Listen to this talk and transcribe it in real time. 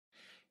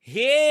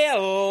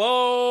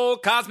Hello,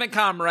 Cosmic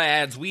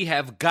Comrades. We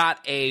have got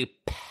a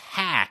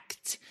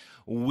packed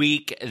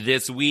week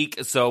this week,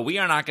 so we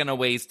are not going to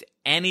waste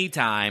any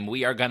time.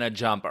 We are going to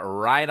jump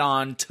right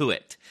on to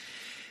it.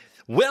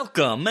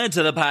 Welcome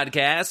to the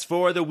podcast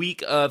for the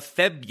week of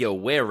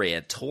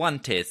February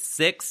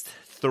 26th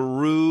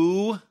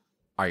through,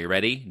 are you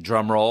ready?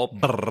 Drum roll.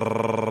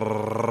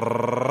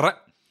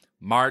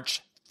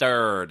 March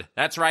 3rd.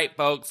 That's right,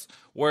 folks.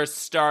 We're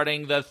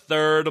starting the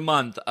third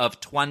month of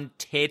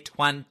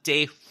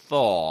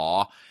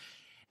 2024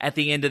 at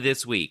the end of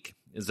this week.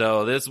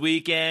 So this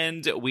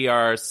weekend, we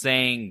are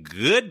saying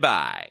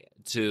goodbye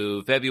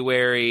to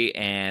February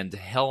and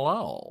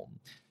hello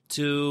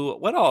to,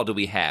 what all do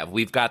we have?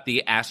 We've got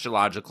the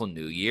astrological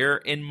new year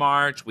in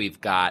March. We've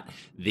got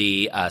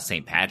the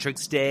St.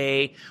 Patrick's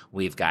Day.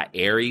 We've got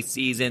Aries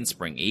season,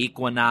 spring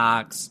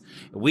equinox.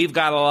 We've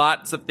got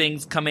lots of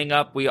things coming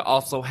up. We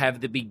also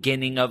have the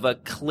beginning of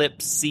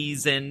eclipse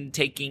season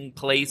taking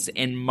place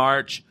in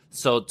March.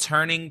 So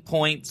turning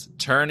points.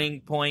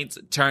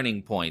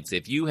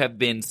 If you have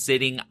been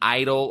sitting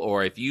idle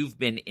or if you've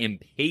been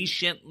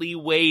impatiently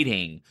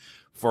waiting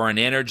for an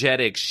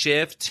energetic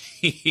shift,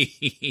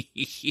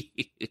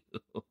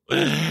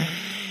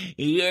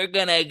 you're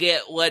gonna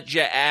get what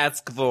you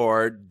ask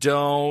for.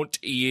 Don't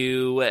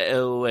you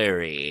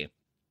worry.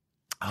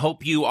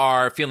 Hope you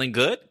are feeling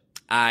good.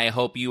 I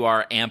hope you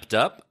are amped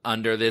up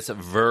under this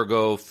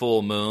Virgo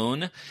full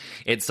moon.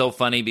 It's so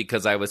funny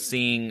because I was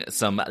seeing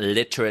some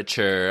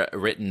literature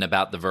written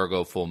about the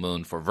Virgo full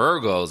moon for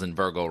Virgos and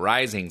Virgo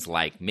risings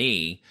like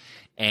me,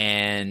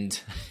 and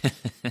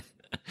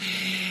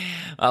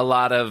a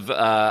lot of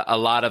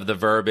the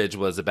verbiage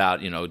was about,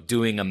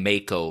 doing a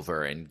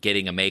makeover and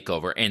getting a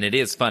makeover. And it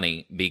is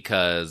funny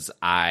because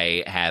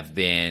I have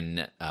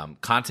been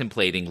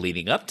contemplating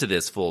leading up to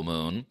this full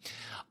moon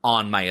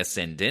on my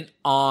ascendant,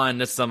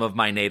 on some of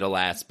my natal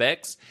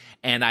aspects.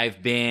 And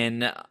I've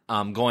been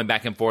going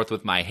back and forth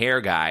with my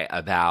hair guy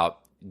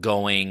about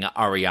going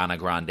Ariana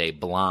Grande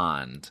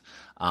blonde.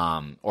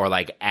 Or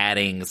like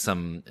adding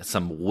some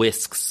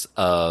whisks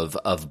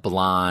of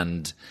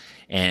blonde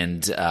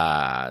and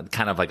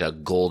kind of like a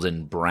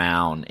golden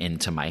brown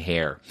into my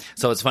hair.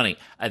 So it's funny.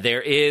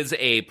 There is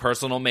a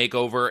personal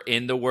makeover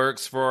in the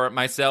works for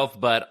myself,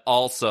 but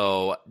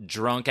also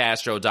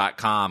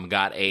drunkastro.com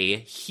got a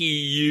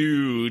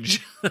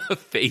huge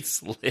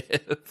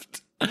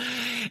facelift.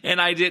 And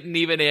I didn't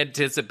even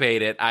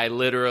anticipate it.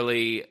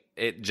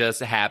 It just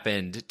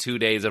happened. 2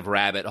 days of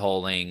rabbit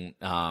holing.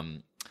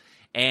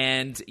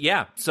 And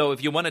yeah, so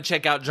if you want to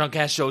check out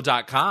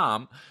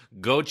drunkastshow.com,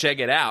 go check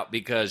it out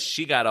because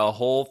she got a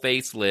whole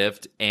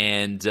facelift,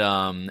 and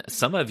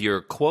some of your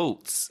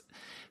quotes,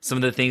 some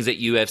of the things that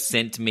you have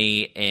sent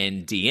me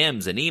in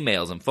DMs and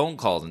emails and phone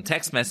calls and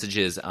text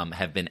messages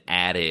have been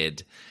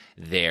added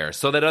there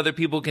so that other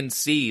people can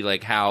see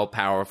like how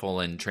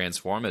powerful and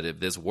transformative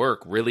this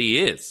work really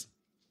is.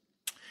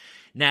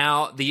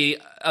 Now, the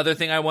other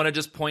thing I want to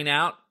just point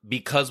out,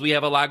 because we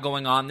have a lot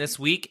going on this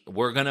week,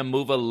 we're going to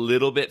move a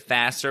little bit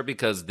faster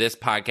because this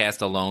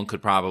podcast alone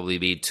could probably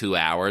be 2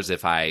 hours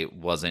if I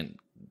wasn't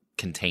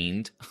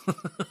contained.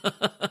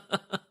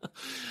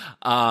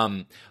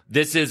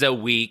 This is a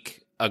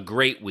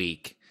great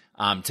week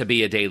to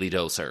be a daily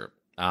doser.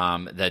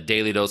 The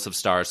Daily Dose of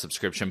Stars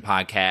subscription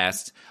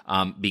podcast,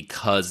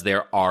 because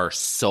there are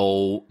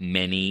so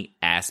many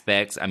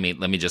aspects. I mean,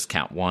 let me just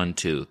count. 1,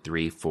 2,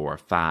 3, 4,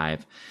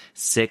 5,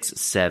 6,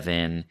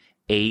 7,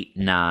 8,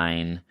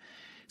 9.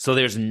 So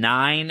there's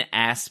 9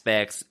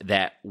 aspects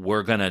that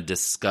we're going to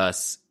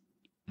discuss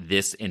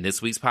in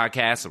this week's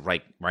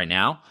podcast right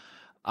now.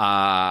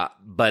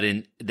 But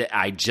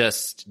I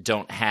just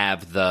don't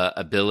have the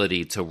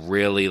ability to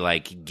really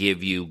like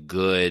give you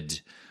good.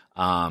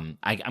 I'm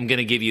going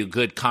to give you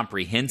good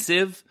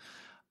comprehensive,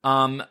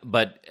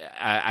 but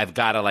I've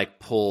got to like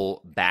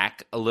pull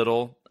back a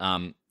little.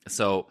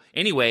 So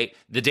anyway,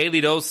 the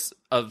Daily Dose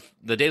of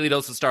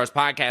Stars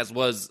podcast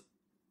was,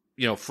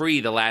 free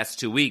the last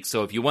 2 weeks.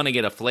 So if you want to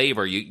get a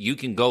flavor, you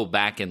can go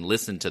back and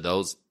listen to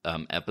those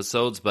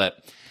episodes.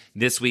 But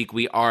this week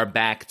we are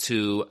back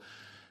to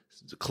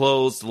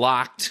closed,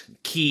 locked,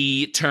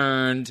 key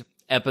turned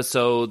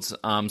episodes.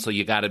 So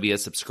you got to be a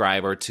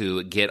subscriber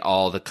to get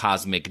all the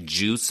cosmic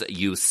juice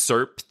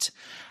usurped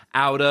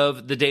out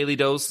of the Daily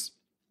Dose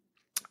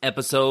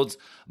episodes.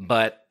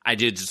 But I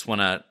did just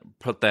want to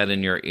put that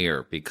in your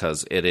ear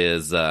because it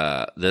is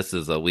this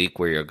is a week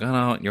where you're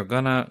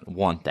gonna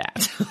want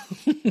that.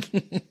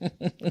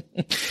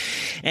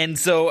 And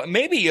so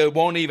maybe you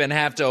won't even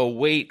have to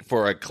wait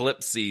for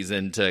eclipse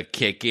season to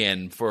kick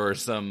in for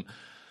some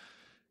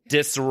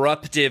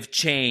disruptive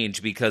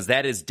change, because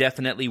that is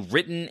definitely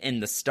written in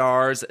the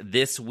stars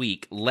this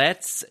week.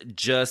 Let's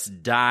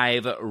just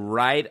dive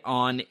right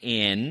on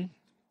in.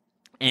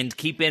 And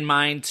keep in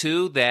mind,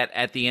 too, that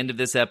at the end of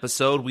this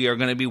episode, we are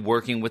going to be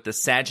working with the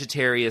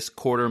Sagittarius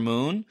Quarter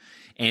Moon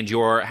and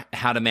your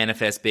How to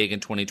Manifest Big in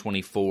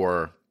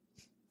 2024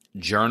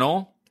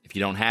 journal. If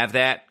you don't have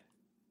that,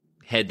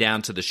 head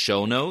down to the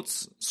show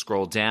notes,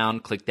 scroll down,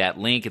 click that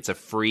link. It's a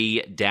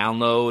free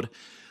download.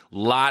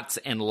 lots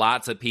and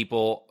lots of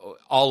people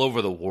all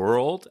over the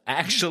world.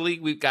 Actually,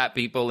 we've got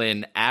people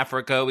in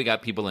Africa. We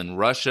got people in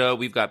Russia.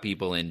 We've got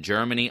people in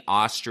Germany,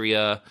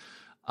 Austria.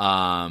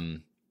 Where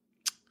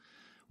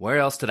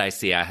else did I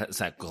see? I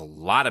saw a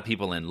lot of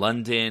people in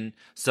London.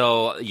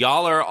 So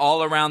y'all are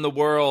all around the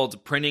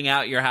world printing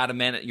out your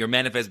your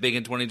Manifest Big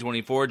in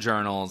 2024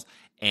 journals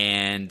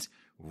and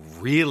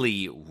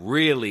really,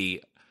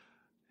 really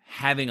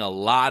having a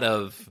lot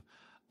of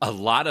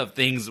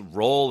things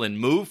roll and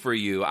move for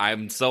you.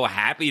 I'm so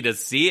happy to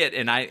see it.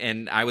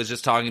 And I was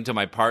just talking to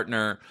my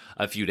partner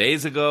a few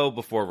days ago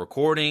before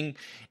recording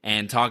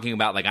and talking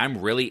about like,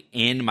 I'm really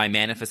in my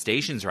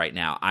manifestations right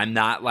now. I'm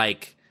not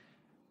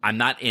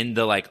in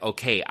the like,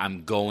 okay,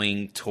 I'm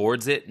going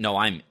towards it. No,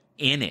 I'm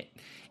in it.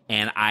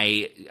 And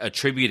I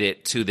attribute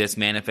it to this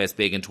Manifest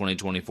Big in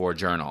 2024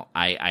 journal.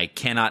 I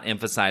cannot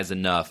emphasize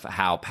enough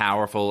how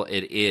powerful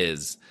it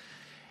is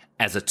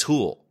as a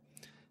tool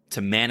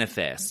to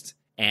manifest.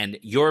 And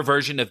your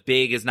version of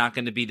big is not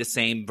going to be the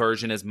same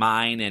version as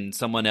mine and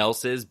someone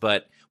else's,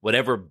 but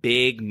whatever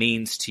big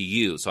means to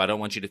you. So I don't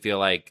want you to feel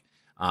like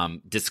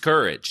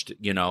discouraged,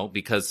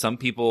 because some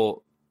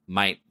people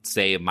might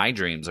say my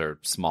dreams are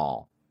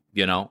small.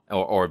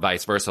 Or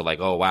vice versa,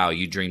 like, oh, wow,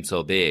 you dream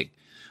so big.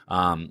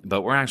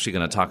 But we're actually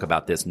going to talk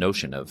about this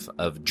notion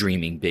of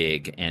dreaming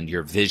big and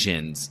your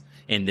visions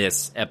in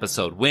this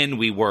episode when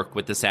we work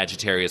with the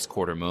Sagittarius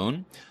Quarter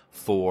Moon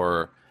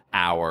for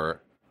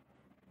our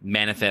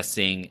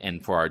manifesting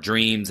and for our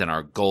dreams and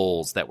our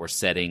goals that we're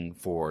setting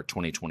for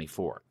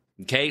 2024.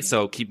 Okay,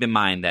 so keep in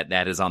mind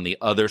that is on the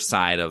other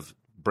side of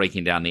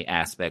breaking down the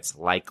aspects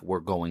like we're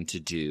going to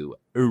do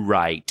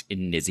right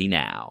in Nizzy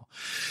now.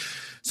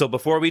 So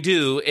before we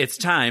do, it's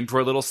time for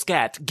a little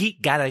scat.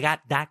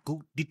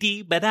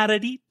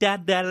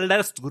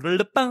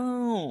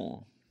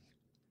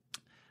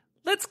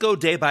 Let's go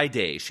day by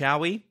day, shall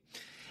we?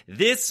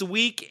 This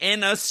week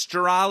in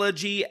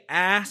astrology,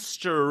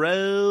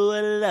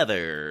 astro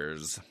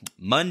lovers.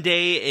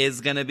 Monday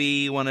is going to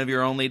be one of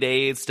your only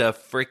days to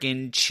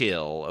frickin'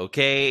 chill,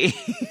 okay?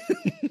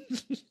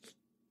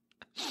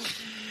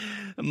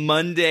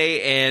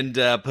 Monday and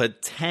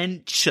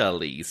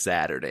potentially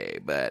Saturday,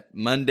 but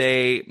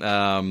Monday,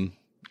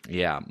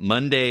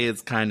 Monday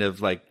is kind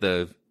of like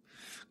the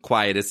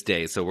quietest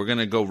day. So we're going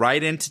to go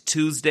right into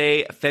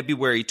Tuesday,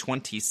 February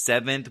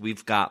 27th.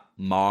 We've got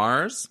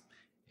Mars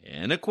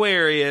in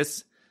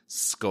Aquarius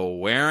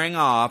squaring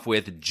off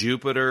with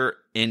Jupiter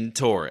in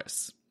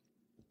Taurus.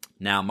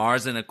 Now,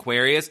 Mars in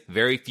Aquarius,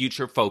 very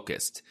future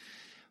focused.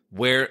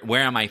 Where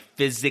am I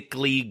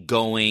physically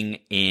going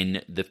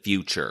in the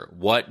future?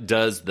 What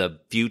does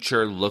the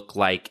future look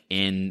like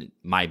in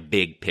my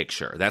big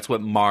picture? That's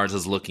what Mars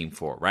is looking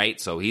for, right?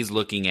 So he's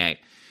looking at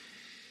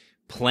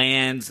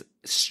plans,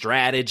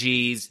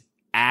 strategies,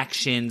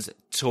 actions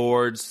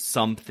towards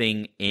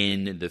something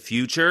in the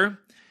future.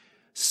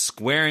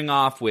 Squaring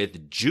off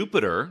with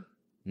Jupiter.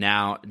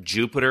 Now,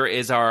 Jupiter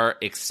is our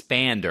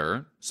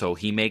expander, so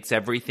he makes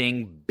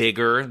everything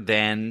bigger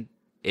than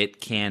it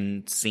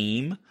can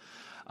seem.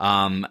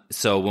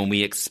 So when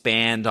we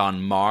expand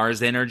on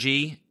Mars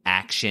energy,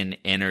 action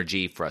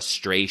energy,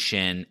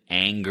 frustration,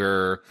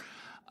 anger,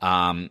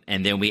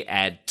 and then we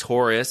add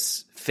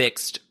Taurus,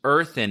 fixed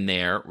earth in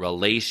there,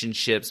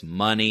 relationships,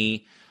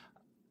 money,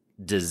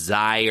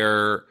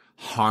 desire,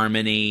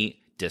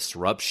 harmony,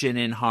 disruption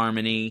in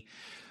harmony,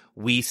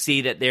 we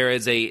see that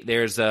there's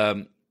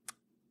a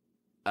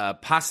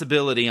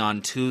possibility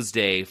on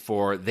Tuesday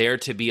for there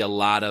to be a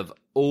lot of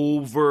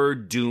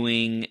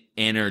overdoing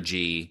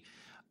energy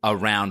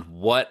around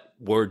what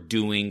we're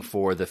doing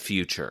for the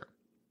future.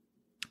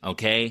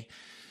 Okay?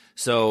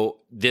 So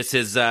this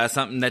is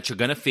something that you're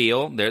going to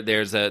feel.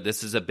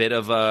 This is a bit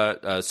of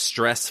a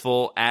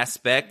stressful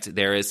aspect.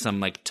 There is some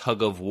like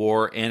tug of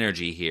war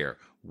energy here.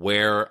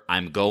 Where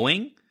I'm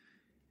going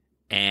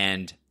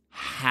and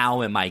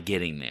how am I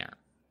getting there?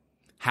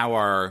 How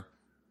are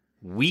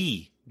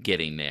we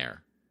getting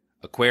there?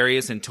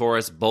 Aquarius and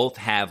Taurus both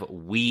have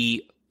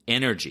we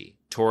energy.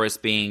 Taurus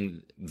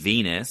being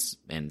Venus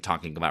and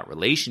talking about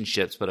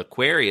relationships, but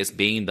Aquarius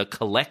being the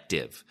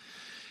collective,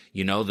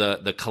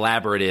 the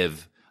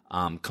collaborative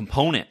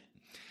component.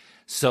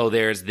 So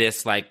there's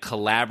this like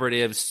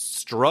collaborative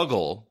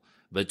struggle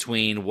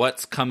between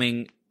what's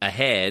coming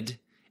ahead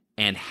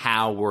and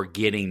how we're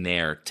getting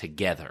there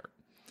together.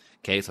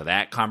 Okay, so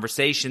that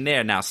conversation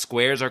there. Now,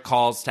 squares are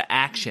calls to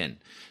action.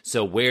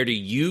 So where do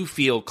you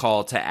feel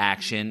called to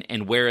action,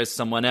 and where is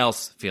someone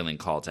else feeling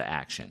called to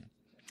action?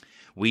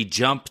 We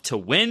jump to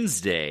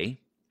Wednesday,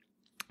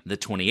 the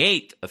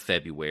 28th of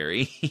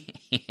February,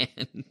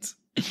 and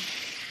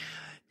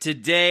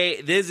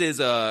today, this is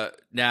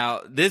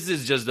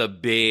just a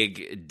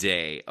big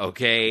day,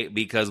 okay?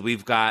 Because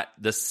we've got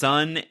the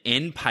Sun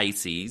in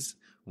Pisces,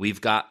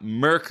 we've got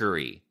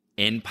Mercury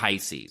in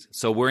Pisces.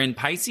 So we're in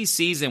Pisces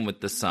season with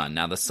the Sun.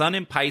 Now, the Sun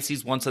in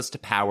Pisces wants us to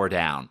power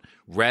down,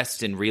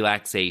 rest and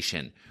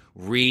relaxation,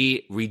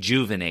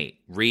 rejuvenate,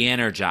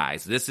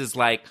 re-energize. This is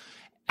like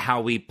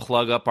how we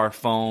plug up our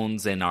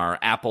phones and our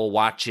Apple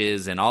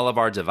Watches and all of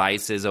our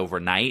devices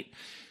overnight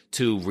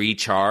to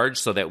recharge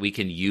so that we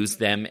can use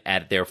them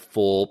at their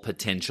full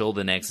potential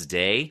the next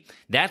day.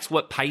 That's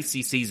what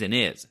Pisces season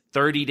is.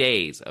 30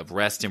 days of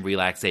rest and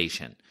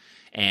relaxation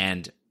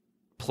and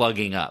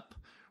plugging up,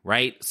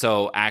 right?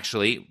 So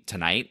actually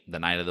tonight, the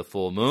night of the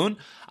full moon,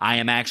 I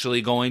am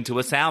actually going to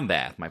a sound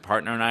bath. My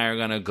partner and I are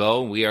going to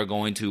go. We are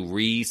going to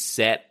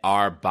reset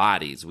our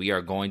bodies. We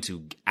are going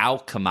to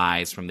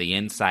alchemize from the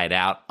inside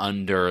out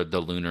under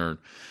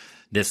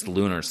this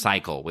lunar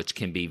cycle, which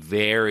can be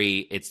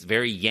it's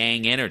very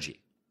yang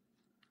energy.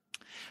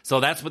 So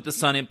that's what the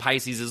sun in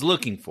Pisces is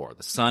looking for.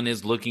 The sun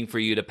is looking for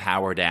you to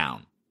power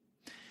down.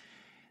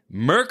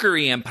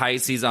 Mercury in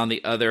Pisces, on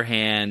the other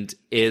hand,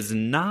 is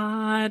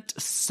not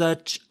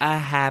such a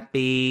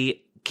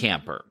happy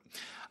camper.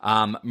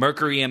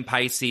 Mercury in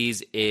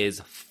Pisces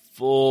is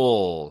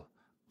full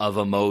of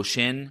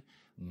emotion,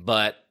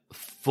 but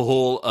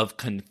full of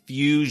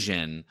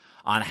confusion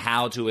on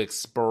how to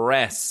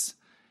express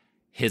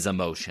his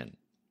emotion.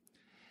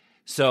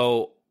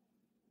 So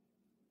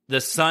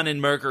the Sun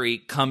and Mercury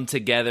come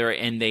together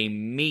and they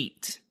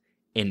meet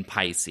in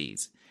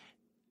Pisces.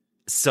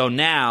 So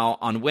now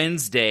on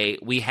Wednesday,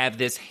 we have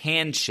this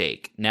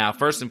handshake. Now,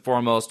 first and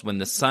foremost, when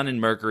the Sun and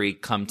Mercury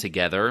come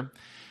together,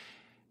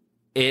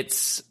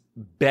 it's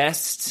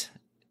best.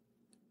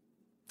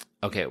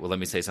 Okay, well, let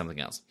me say something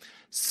else.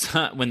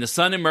 When the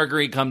Sun and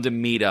Mercury come to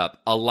meet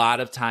up, a lot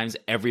of times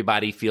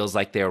everybody feels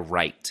like they're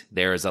right.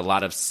 There is a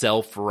lot of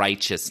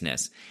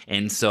self-righteousness.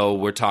 And so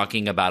we're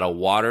talking about a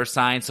water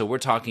sign. So we're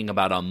talking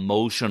about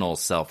emotional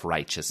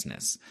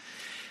self-righteousness.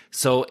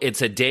 So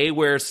it's a day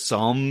where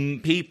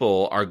some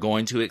people are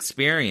going to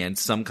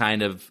experience some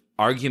kind of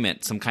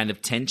argument, some kind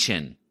of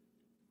tension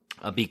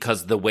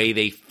because the way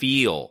they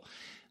feel.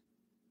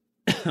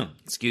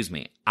 Excuse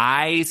me.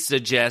 I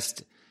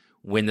suggest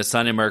when the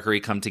Sun and Mercury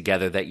come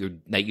together that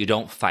you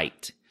don't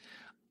fight,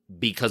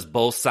 because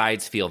both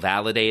sides feel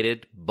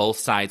validated. Both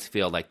sides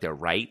feel like they're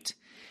right.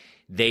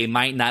 They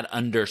might not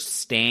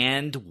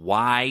understand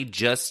why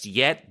just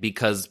yet,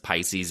 because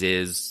Pisces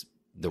is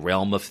the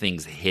realm of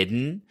things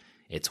hidden.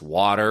 It's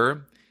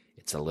water.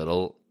 It's a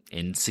little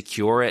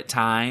insecure at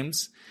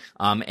times,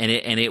 and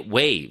it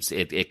waves.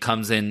 It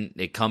comes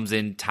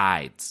in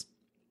tides.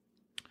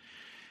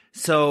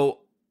 So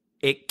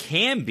it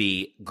can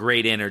be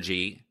great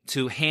energy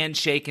to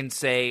handshake and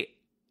say,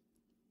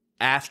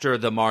 after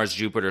the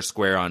Mars-Jupiter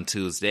square on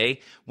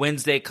Tuesday,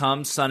 Wednesday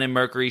comes, Sun and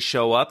Mercury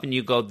show up, and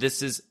you go,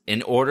 this is,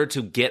 in order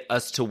to get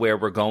us to where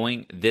we're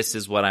going, this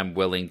is what I'm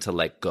willing to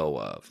let go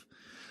of.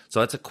 So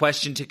that's a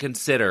question to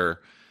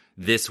consider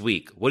this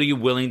week. What are you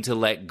willing to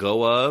let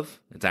go of?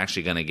 It's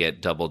actually going to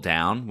get doubled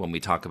down when we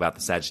talk about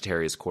the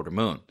Sagittarius Quarter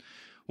Moon.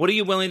 What are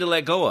you willing to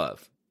let go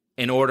of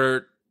in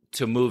order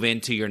to move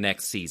into your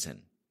next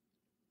season?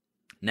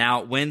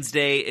 Now,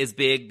 Wednesday is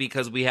big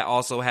because we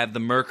also have the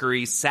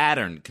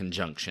Mercury-Saturn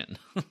conjunction.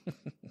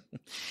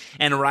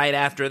 And right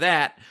after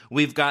that,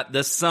 we've got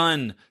the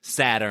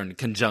Sun-Saturn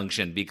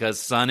conjunction, because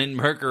Sun and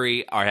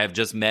Mercury have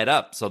just met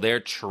up. So they're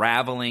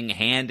traveling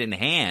hand in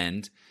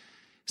hand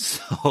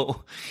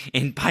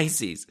in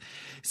Pisces.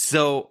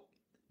 So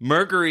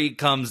Mercury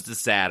comes to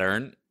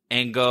Saturn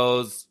and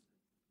goes,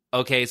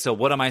 okay, so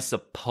what am I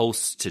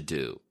supposed to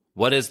do?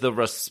 What is the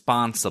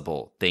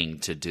responsible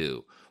thing to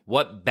do?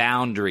 What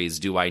boundaries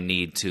do I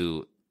need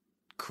to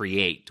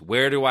create?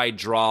 Where do I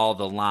draw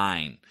the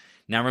line?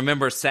 Now,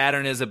 remember,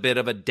 Saturn is a bit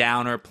of a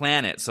downer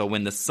planet. So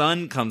when the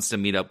Sun comes to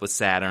meet up with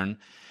Saturn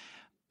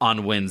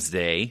on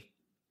Wednesday,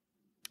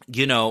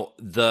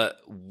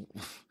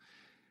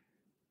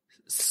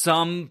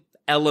 some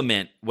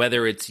element,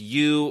 whether it's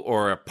you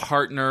or a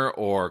partner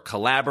or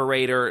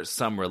collaborator,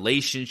 some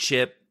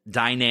relationship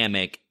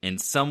dynamic in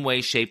some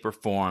way, shape, or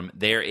form,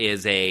 there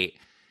is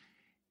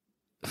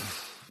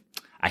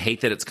I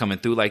hate that it's coming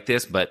through like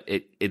this, but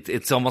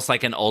it's almost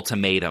like an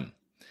ultimatum.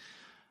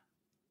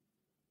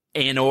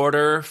 In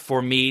order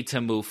for me to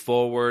move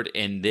forward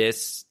in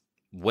this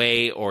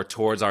way or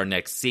towards our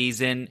next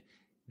season,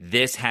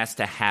 this has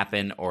to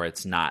happen or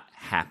it's not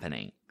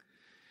happening.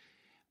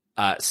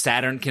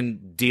 Saturn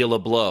can deal a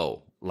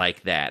blow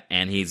like that,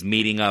 and he's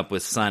meeting up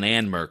with Sun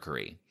and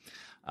Mercury.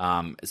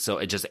 So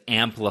it just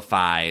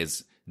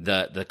amplifies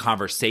the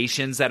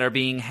conversations that are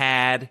being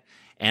had,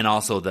 and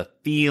also the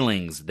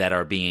feelings that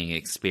are being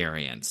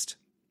experienced.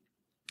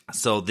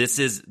 So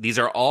these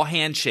are all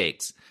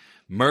handshakes.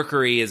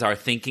 Mercury is our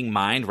thinking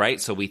mind,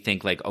 right? So we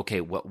think like, okay,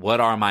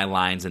 what are my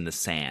lines in the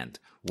sand?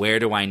 Where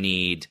do I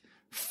need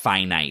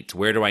finite?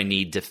 Where do I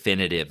need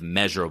definitive,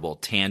 measurable,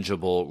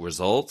 tangible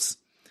results?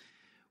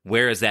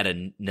 Where is that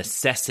a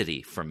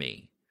necessity for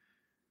me?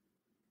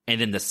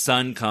 And then the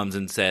Sun comes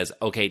and says,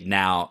 okay,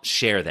 now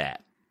share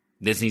that.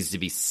 This needs to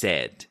be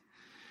said.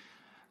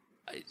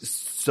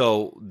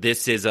 So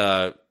this is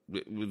a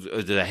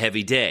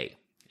heavy day.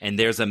 And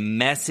there's a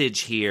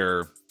message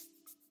here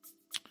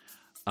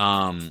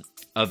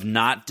of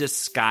not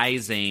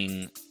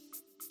disguising.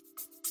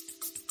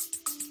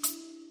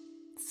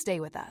 Stay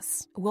with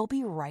us. We'll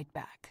be right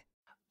back.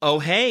 Oh,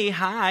 hey,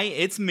 hi,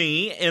 it's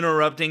me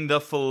interrupting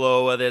the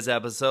flow of this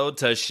episode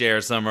to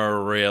share some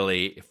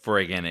really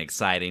friggin'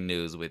 exciting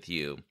news with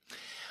you.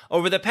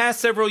 Over the past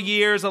several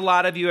years, a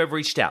lot of you have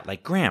reached out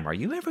like, Graham, are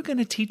you ever going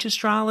to teach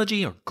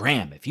astrology? Or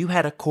Graham, if you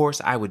had a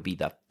course, I would be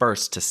the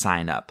first to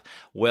sign up.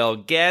 Well,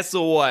 guess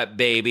what,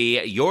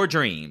 baby? Your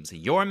dreams,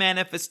 your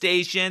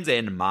manifestations,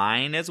 and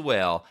mine as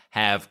well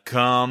have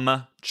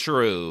come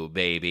true,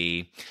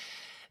 baby.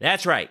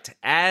 That's right.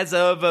 As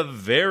of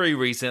very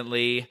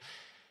recently,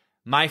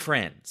 my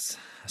friends,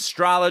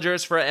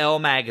 astrologers for Elle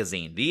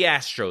Magazine, the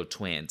Astro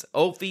Twins,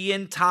 Ophi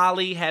and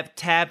Tali have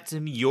tapped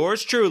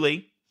yours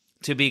truly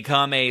to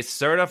become a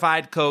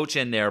certified coach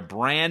in their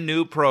brand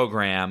new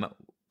program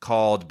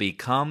called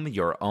Become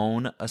Your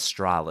Own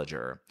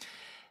Astrologer.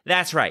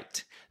 That's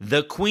right.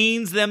 The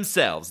queens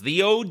themselves,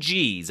 the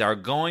OGs, are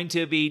going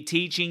to be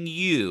teaching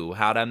you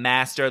how to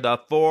master the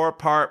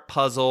 4-part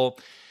puzzle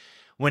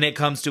when it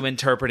comes to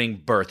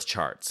interpreting birth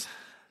charts.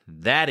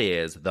 That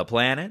is, the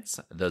planets,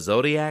 the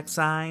zodiac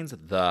signs,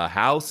 the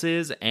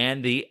houses,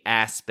 and the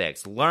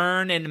aspects.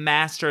 Learn and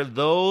master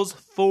those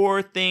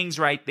 4 things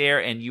right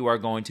there, and you are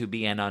going to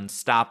be an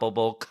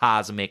unstoppable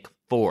cosmic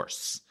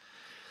force.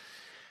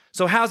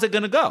 So how's it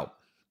going to go?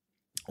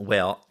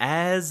 Well,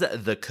 as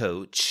the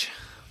coach,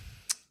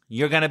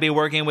 you're going to be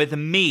working with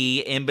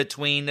me in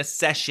between the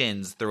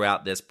sessions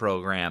throughout this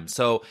program.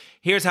 So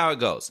here's how it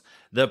goes.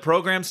 The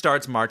program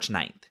starts March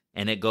 9th,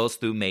 and it goes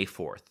through May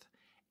 4th.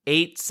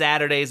 8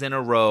 Saturdays in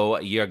a row,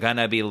 you're going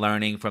to be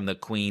learning from the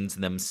queens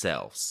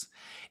themselves.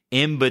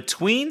 In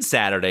between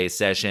Saturday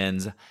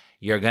sessions,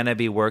 you're going to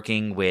be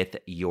working with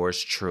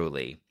yours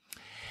truly.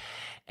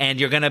 And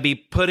you're going to be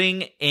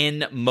putting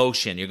in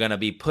motion, you're going to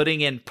be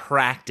putting in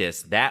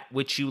practice that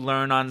which you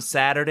learn on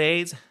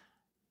Saturdays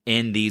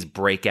in these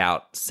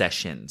breakout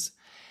sessions,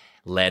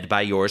 led by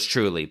yours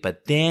truly.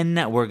 But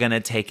then we're going to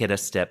take it a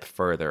step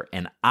further,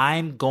 and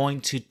I'm going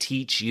to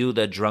teach you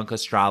the drunk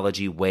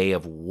astrology way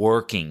of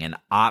working and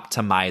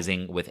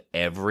optimizing with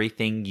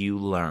everything you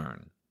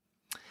learn.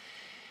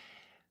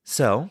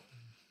 So,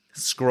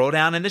 scroll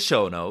down in the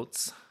show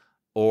notes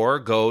or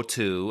go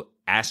to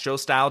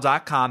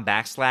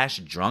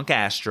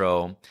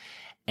astrostyle.com/drunkastro,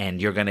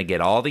 and you're going to get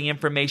all the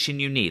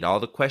information you need. All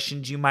the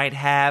questions you might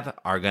have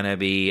are going to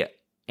be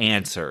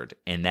answered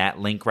in that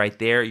link right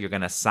there. You're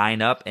going to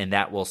sign up, and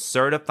that will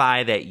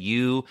certify that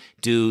you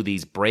do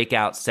these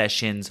breakout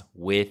sessions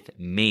with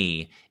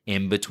me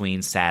in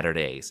between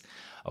Saturdays.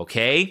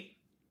 Okay?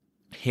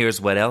 Here's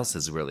what else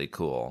is really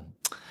cool.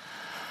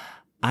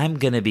 I'm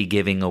going to be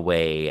giving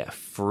away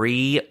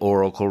free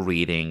oracle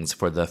readings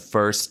for the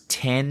first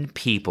 10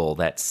 people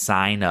that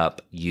sign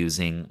up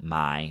using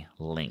my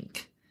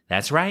link.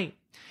 That's right.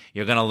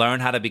 You're going to learn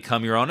how to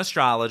become your own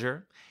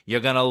astrologer. You're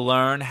going to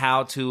learn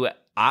how to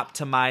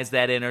optimize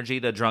that energy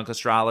the drunk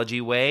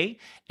astrology way,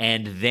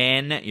 and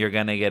then you're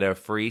going to get a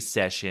free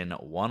session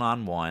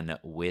one-on-one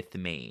with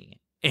me.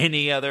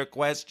 Any other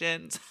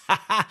questions?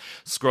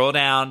 Scroll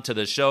down to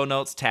the show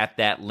notes, tap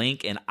that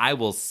link, and I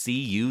will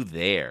see you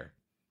there.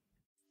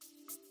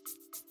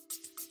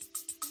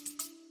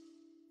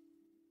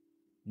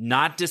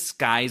 Not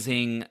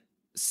disguising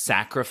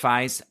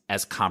sacrifice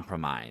as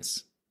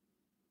compromise.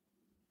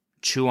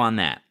 Chew on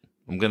that.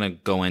 I'm going to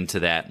go into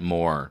that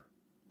more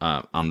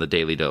on the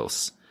Daily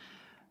Dose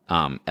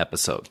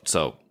episode.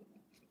 So,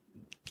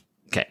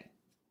 okay,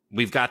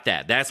 we've got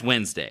that. That's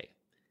Wednesday.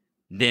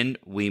 Then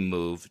we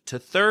move to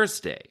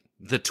Thursday,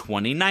 the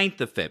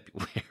 29th of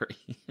February.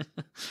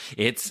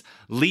 It's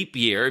leap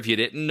year, if you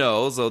didn't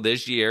know. So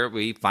this year,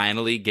 we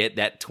finally get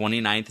that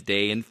 29th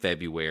day in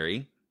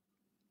February.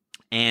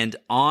 And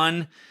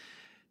on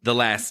the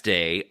last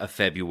day of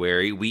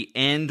February, we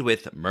end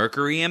with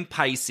Mercury in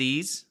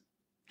Pisces,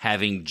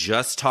 having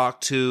just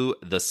talked to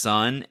the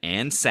Sun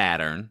and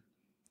Saturn,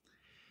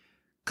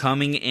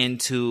 coming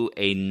into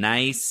a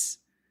nice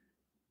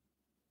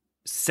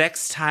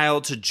sextile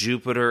to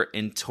Jupiter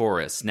in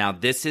Taurus. Now,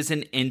 this is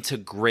an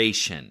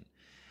integration.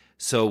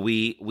 So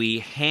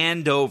we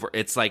hand over.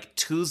 It's like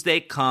Tuesday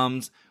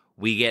comes,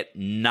 we get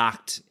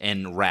knocked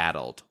and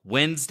rattled.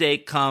 Wednesday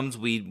comes,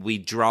 we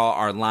draw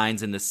our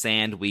lines in the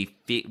sand. We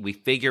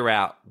figure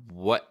out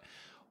what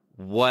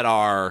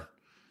are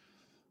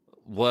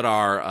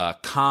the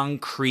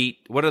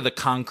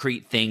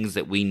concrete things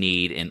that we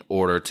need in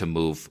order to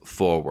move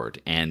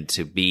forward and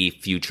to be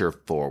future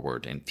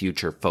forward and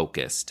future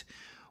focused.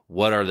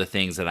 What are the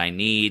things that I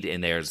need?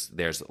 And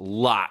there's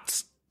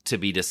lots to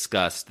be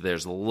discussed.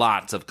 There's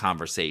lots of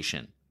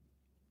conversation.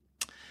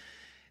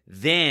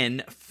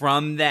 Then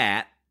from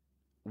that,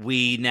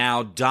 we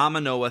now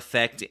domino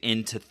effect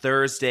into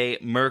Thursday.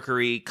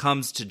 Mercury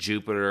comes to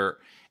Jupiter,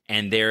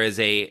 and there is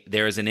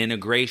an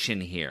integration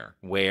here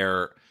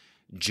where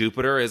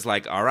Jupiter is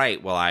like, all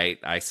right, well,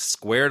 I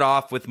squared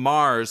off with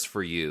Mars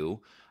for you.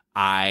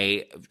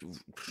 I've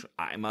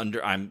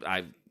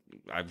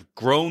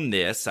grown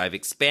this. I've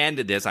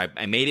expanded this.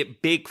 I made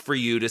it big for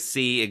you to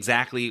see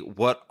exactly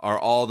what are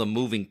all the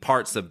moving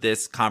parts of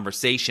this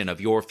conversation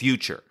of your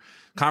future.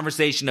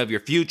 Conversation of your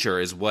future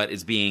is what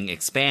is being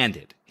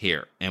expanded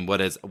here, and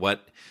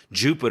what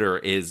Jupiter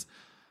is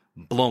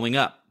blowing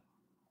up.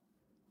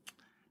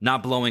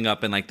 Not blowing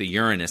up in like the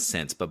Uranus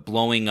sense, but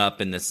blowing up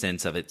in the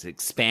sense of it's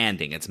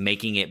expanding. It's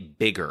making it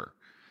bigger.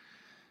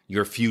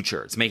 Your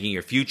future. It's making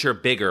your future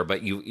bigger,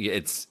 but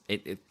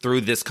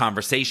through this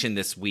conversation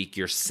this week,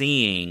 you're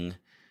seeing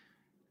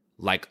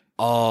like,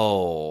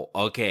 oh,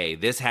 okay,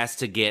 this has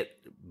to get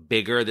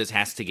bigger. This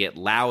has to get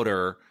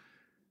louder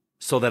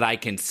so that I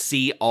can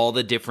see all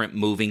the different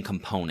moving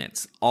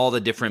components, all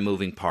the different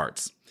moving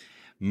parts.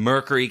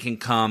 Mercury can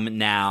come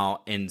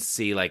now and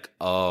see like,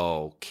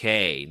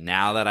 okay,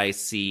 now that I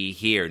see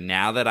here,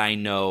 now that I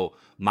know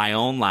my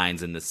own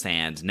lines in the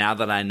sand, now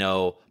that I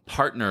know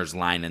partner's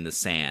line in the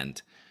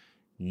sand,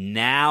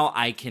 now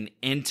I can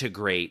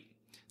integrate.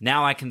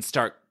 Now I can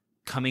start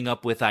coming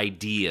up with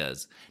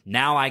ideas.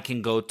 Now I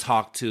can go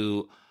talk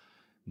to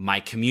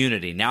my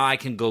community. Now I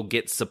can go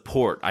get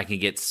support. I can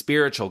get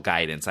spiritual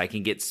guidance. I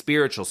can get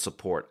spiritual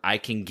support. I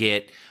can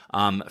get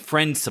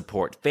friend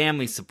support,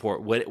 family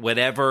support,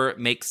 whatever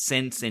makes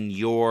sense in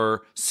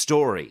your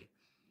story.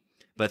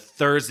 But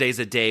Thursday's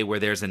a day where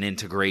there's an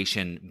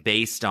integration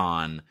based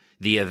on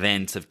the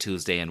events of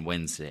Tuesday and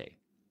Wednesday.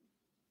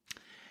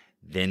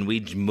 Then we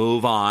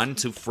move on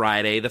to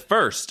Friday, the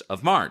 1st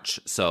of March.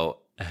 So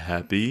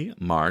happy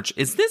March.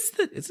 Is this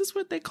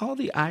what they call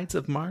the Ides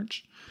of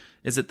March?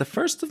 Is it the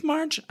 1st of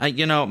March?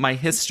 My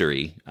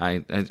history,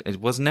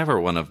 it was never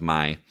one of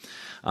my,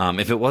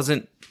 if it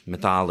wasn't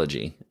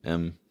mythology,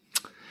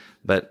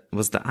 but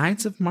was the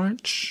Ides of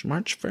March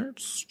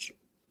 1st?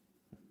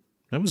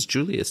 That was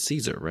Julius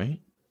Caesar, right?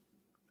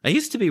 I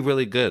used to be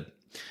really good.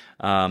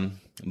 Well,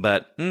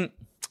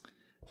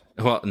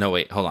 no,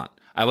 wait, hold on.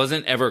 I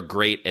wasn't ever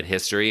great at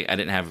history. I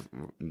didn't have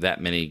that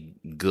many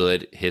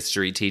good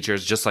history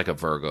teachers, just like a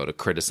Virgo, to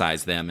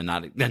criticize them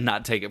and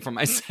not take it for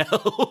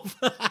myself.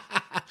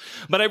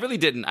 But I really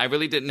didn't. I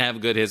really didn't have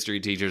good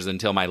history teachers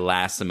until my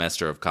last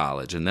semester of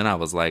college. And then I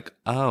was like,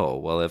 oh,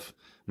 well, if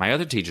my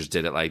other teachers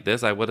did it like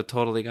this, I would have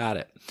totally got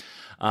it.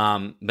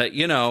 But,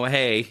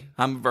 hey,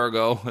 I'm a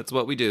Virgo. That's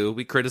what we do.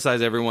 We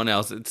criticize everyone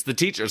else. It's the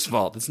teacher's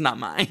fault. It's not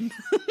mine.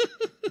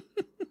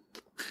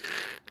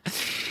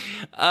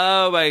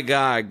 Oh my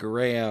God,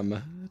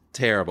 Graham.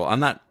 Terrible. I'm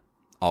not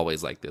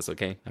always like this,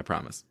 okay? I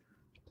promise.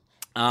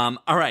 All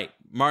right,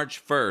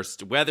 March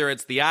 1st. Whether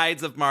it's the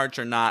Ides of March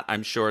or not,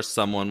 I'm sure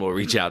someone will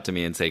reach out to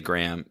me and say,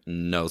 Graham,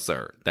 no,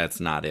 sir, that's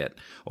not it.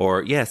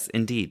 Or, yes,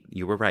 indeed,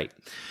 you were right.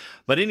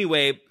 But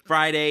anyway,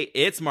 Friday,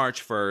 it's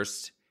March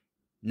 1st.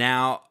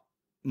 Now,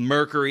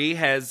 Mercury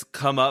has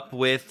come up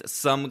with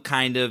some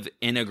kind of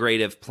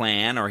integrative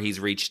plan, or he's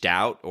reached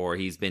out, or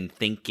he's been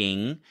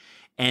thinking.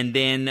 And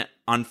then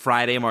on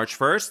Friday, March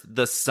 1st,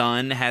 the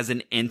Sun has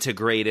an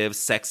integrative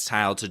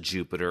sextile to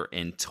Jupiter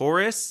in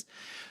Taurus.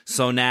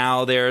 So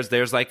now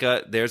it's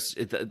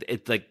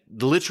like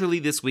literally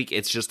this week,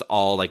 it's just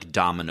all like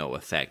domino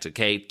effect,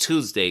 okay?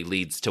 Tuesday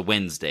leads to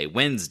Wednesday.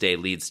 Wednesday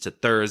leads to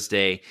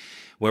Thursday,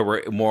 where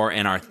we're more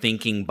in our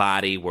thinking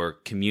body. We're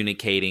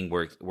communicating.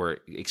 We're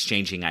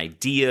exchanging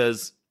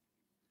ideas.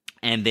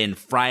 And then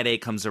Friday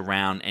comes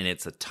around and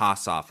it's a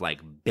toss-off, like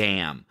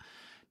bam.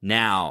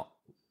 Now,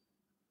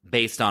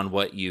 based on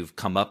what you've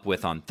come up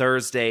with on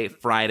Thursday,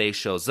 Friday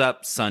shows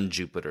up,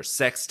 Sun-Jupiter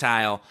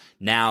sextile.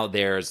 Now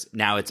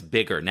it's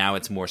bigger. Now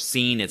it's more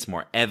seen. It's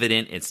more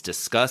evident. It's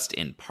discussed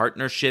in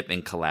partnership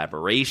and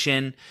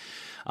collaboration.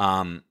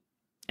 And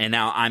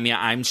now,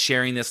 I'm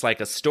sharing this like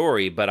a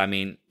story, but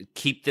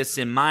keep this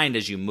in mind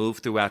as you move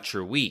throughout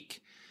your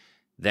week,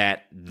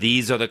 that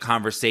these are the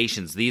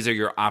conversations. These are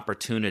your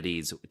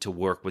opportunities to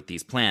work with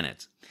these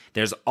planets.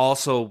 There's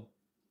also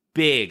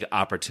big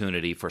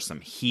opportunity for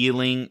some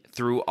healing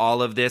through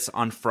all of this.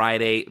 On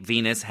Friday,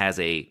 Venus has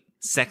a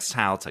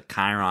sextile to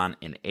Chiron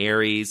in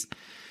Aries.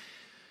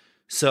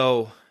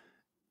 So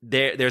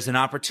there's an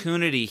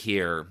opportunity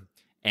here,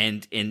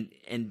 and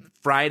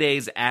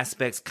Friday's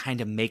aspects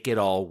kind of make it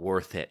all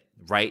worth it,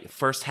 right?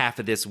 First half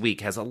of this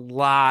week has a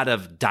lot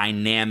of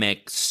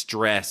dynamic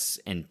stress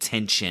and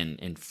tension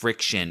and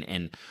friction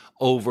and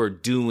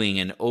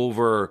overdoing and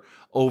over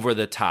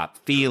the top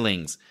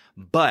feelings.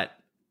 But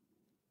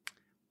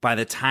by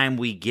the time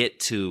we get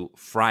to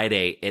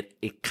Friday,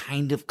 it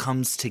kind of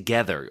comes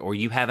together, or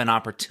you have an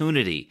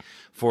opportunity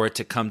for it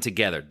to come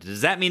together. Does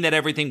that mean that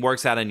everything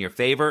works out in your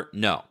favor?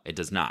 No, it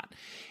does not.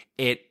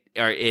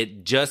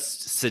 It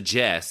just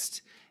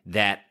suggests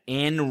that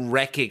in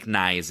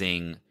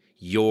recognizing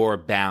your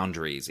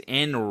boundaries,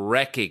 in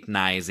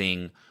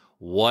recognizing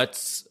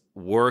what's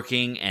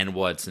working and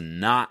what's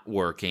not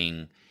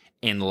working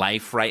in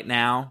life right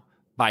now,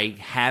 by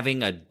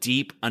having a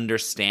deep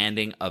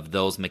understanding of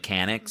those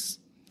mechanics,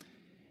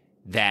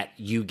 that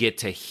you get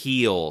to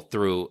heal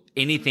through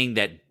anything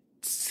that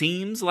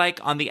seems like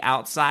on the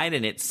outside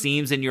and it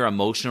seems in your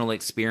emotional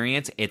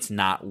experience it's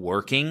not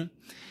working.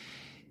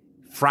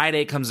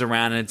 Friday comes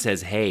around and it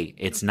says, hey,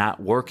 it's not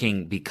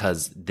working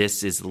because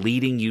this is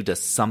leading you to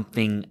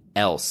something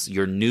else.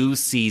 Your new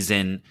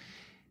season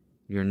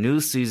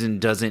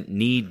doesn't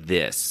need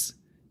this.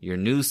 Your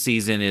new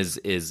season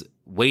is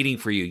waiting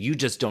for you. You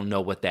just don't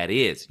know what that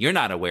is. You're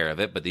not aware of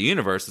it, but the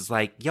universe is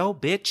like, yo,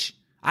 bitch,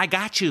 I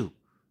got you.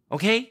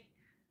 Okay?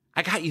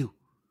 I got you.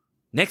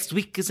 Next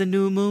week is a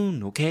new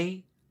moon,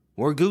 okay?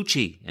 We're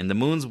Gucci. And the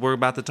moons we're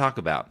about to talk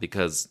about,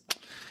 because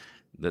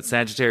the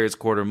Sagittarius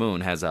Quarter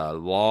Moon has a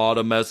lot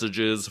of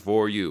messages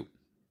for you.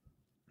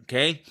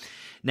 Okay?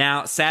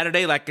 Now,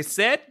 Saturday, like I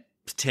said,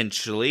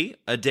 potentially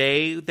a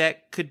day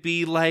that could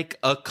be like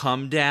a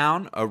come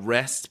down, a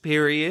rest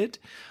period.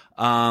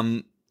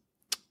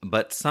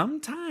 But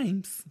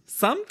sometimes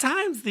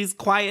these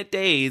quiet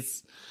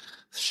days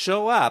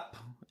show up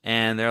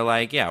and they're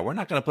like, yeah, we're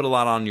not going to put a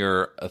lot on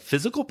your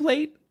physical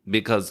plate,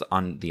 because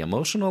on the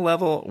emotional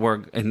level,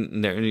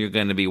 you're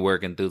going to be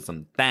working through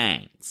some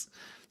things.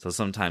 So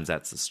sometimes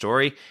that's the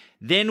story.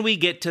 Then we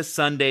get to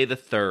Sunday the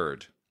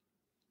 3rd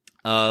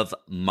of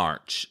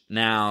March.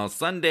 Now,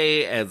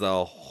 Sunday as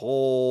a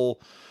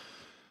whole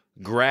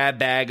grab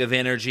bag of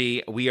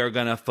energy, we are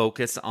going to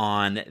focus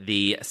on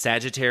the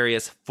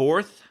Sagittarius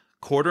 4th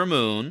quarter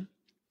moon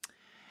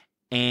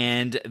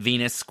and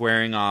Venus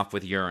squaring off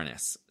with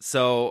Uranus.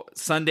 So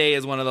Sunday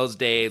is one of those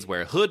days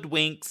where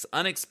hoodwinks,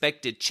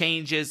 unexpected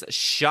changes,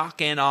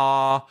 shock and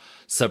awe,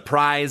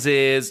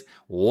 surprises,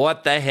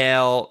 what the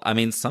hell. I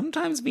mean,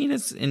 sometimes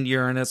Venus and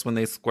Uranus, when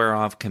they square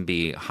off, can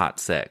be hot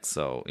sex.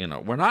 So,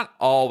 we're not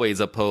always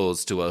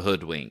opposed to a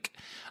hoodwink.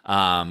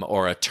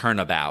 Or a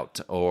turnabout,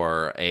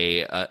 or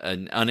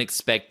an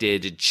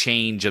unexpected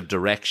change of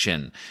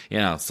direction,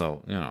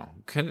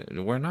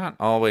 we're not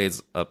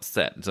always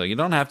upset. So you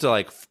don't have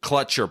to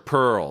clutch your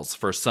pearls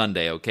for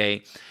Sunday,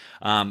 okay?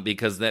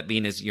 Because that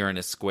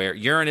Venus-Uranus square.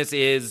 Uranus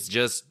is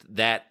just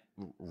that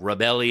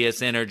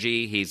rebellious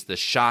energy. He's the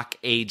shock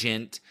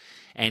agent,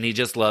 and he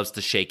just loves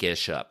to shake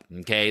ish up,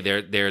 okay?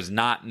 There's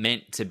not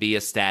meant to be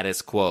a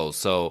status quo.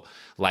 So,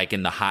 like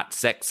in the hot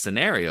sex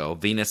scenario,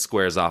 Venus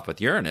squares off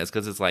with Uranus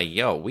because it's like,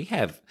 yo,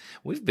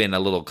 we've been a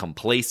little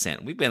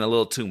complacent. We've been a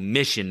little too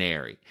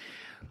missionary.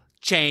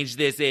 Change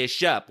this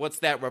ish up. What's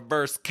that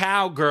reverse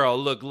cowgirl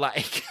look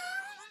like?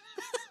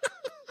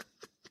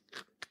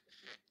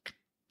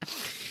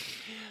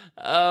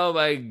 Oh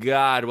my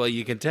God. Well,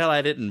 you can tell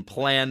I didn't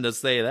plan to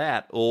say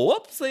that.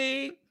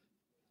 Whoopsie.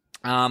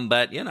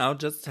 But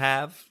just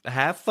have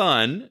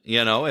fun,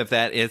 if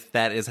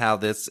that is how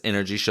this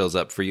energy shows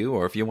up for you,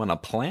 or if you want to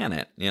plan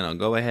it,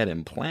 go ahead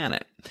and plan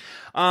it.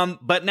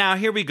 But now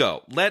here we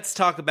go. Let's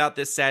talk about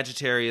this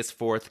Sagittarius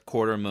 4th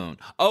quarter moon.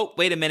 Oh,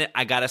 wait a minute.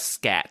 I got a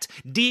scat.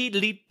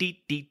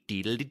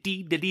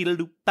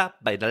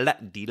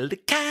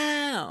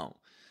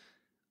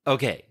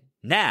 Okay.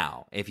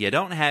 Now, if you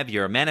don't have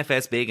your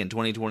Manifest Big in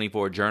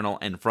 2024 journal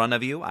in front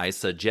of you, I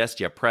suggest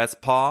you press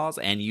pause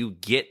and you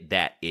get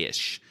that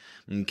ish.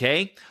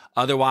 Okay?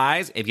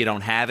 Otherwise, if you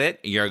don't have it,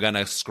 you're going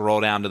to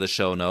scroll down to the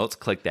show notes,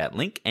 click that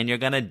link, and you're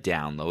going to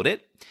download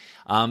it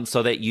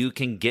so that you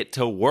can get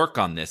to work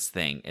on this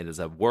thing. It is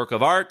a work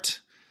of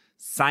art,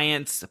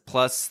 science,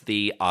 plus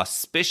the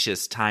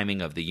auspicious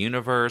timing of the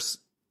universe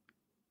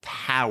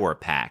power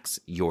packs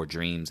your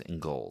dreams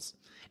and goals.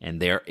 And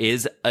there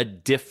is a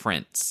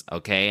difference,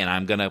 okay? And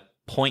I'm going to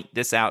point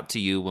this out to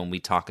you when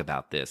we talk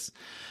about this.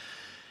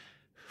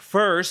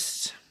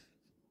 First,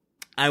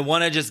 I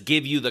want to just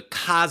give you the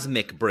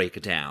cosmic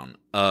breakdown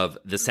of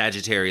the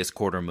Sagittarius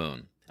quarter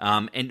moon.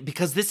 And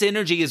because this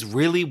energy is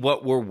really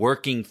what we're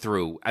working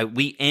through.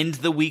 We end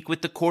the week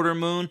with the quarter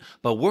moon,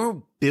 but we're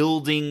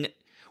building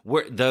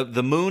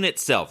the moon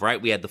itself,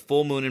 right? We had the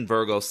full moon in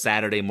Virgo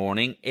Saturday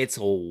morning. It's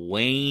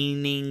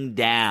waning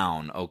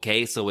down,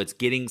 okay? So it's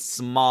getting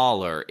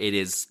smaller. It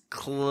is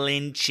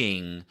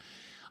clinching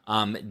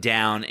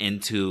down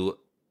into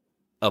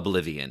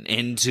oblivion,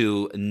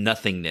 into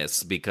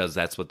nothingness, because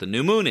that's what the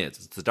new moon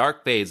is. It's the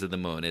dark phase of the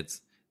moon.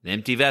 It's an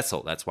empty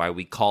vessel. That's why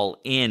we call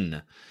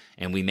in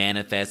and we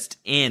manifest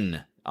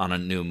in on a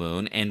new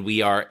moon, and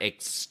we are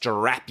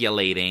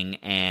extrapolating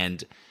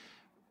and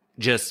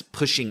just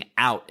pushing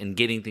out and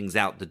getting things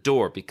out the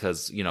door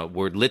because,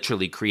 we're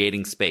literally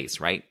creating space,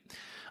 right?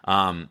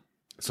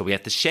 So we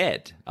have to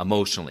shed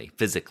emotionally,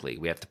 physically.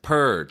 We have to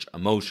purge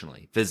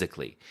emotionally,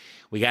 physically.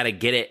 We got to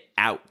get it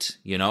out,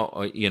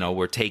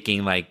 we're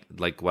taking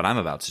like what I'm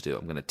about to do.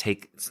 I'm going to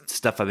take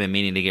stuff I've been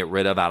meaning to get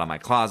rid of out of my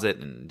closet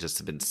and just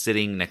have been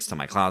sitting next to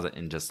my closet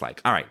and just all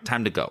right,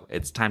 time to go.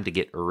 It's time to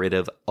get rid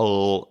of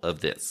all of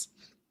this.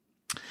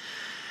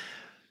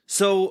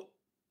 So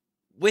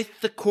with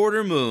the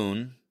quarter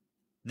moon,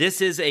 this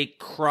is a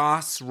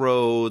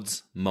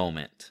crossroads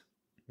moment.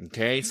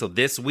 Okay, so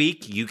this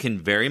week you can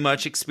very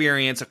much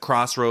experience a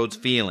crossroads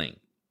feeling.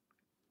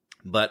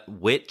 But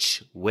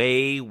which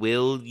way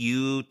will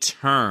you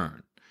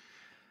turn?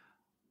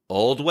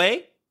 Old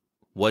way?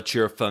 What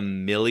you're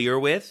familiar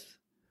with?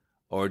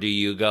 Or do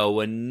you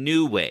go a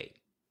new way?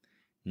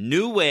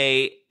 New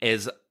way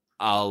is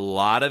a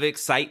lot of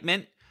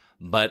excitement,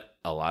 but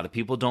a lot of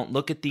people don't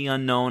look at the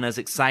unknown as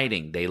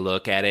exciting. They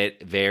look at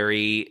it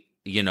very,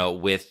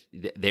 with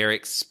their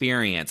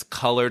experience,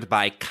 colored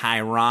by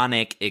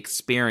chironic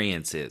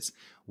experiences,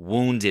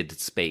 wounded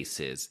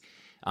spaces,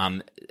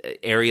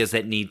 areas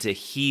that need to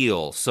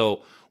heal.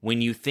 So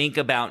when you think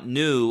about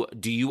new,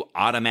 do you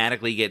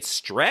automatically get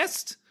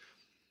stressed?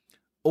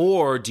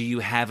 Or do you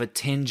have a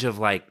tinge of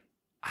like,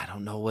 I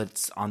don't know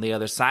what's on the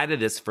other side of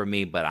this for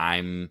me, but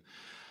I'm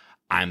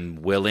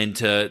willing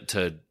to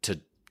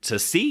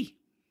see.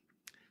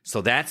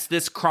 So that's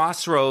this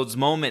crossroads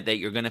moment that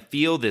you're going to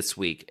feel this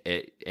week.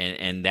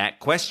 And that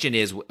question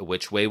is,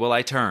 which way will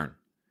I turn?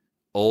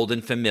 Old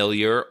and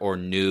familiar or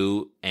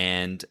new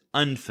and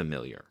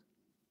unfamiliar?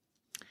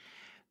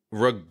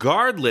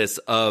 Regardless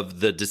of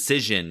the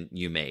decision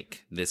you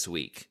make this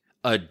week,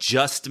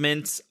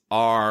 adjustments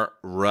are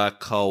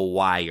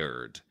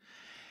required.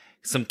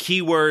 Some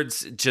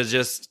keywords to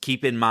just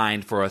keep in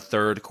mind for a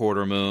third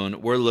quarter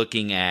moon. We're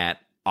looking at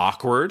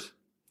awkward,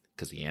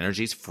 because the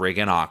energy's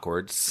friggin'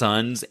 awkward.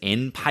 Sun's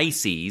in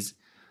Pisces,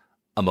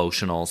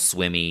 emotional,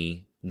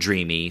 swimmy,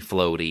 dreamy,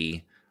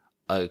 floaty.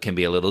 Can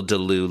be a little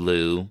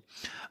delusional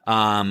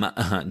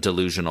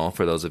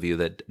for those of you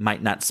that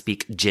might not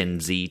speak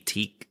Gen Z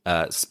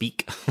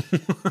speak.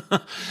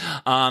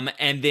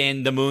 And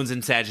then the moon's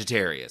in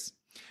Sagittarius,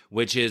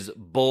 which is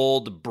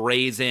bold,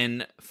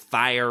 brazen,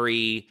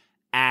 fiery,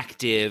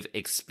 active,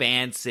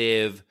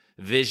 expansive,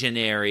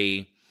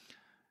 visionary,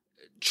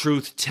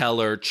 truth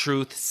teller,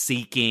 truth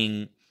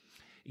seeking,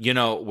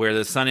 where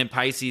the sun in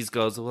Pisces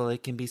goes, well,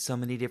 it can be so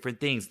many different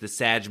things. The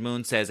Sag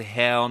moon says,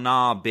 hell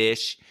nah,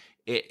 bish.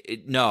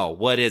 No,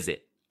 what is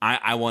it?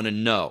 I want to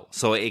know.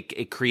 So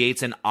it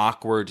creates an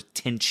awkward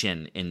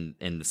tension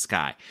in the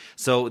sky.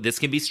 So this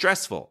can be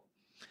stressful.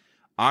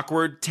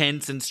 Awkward,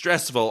 tense, and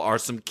stressful are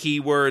some key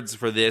words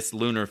for this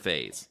lunar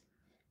phase.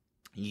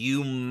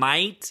 You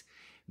might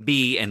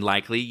be, and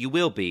likely you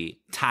will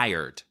be,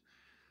 tired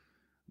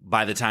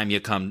by the time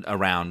you come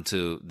around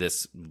to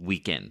this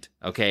weekend,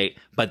 okay?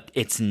 But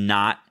it's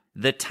not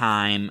the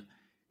time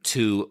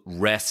to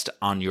rest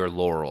on your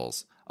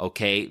laurels,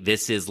 okay?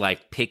 This is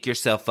like pick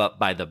yourself up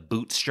by the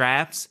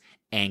bootstraps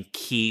and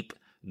keep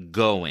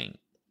going.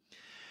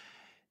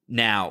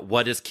 Now,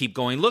 what does keep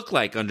going look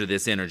like under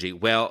this energy?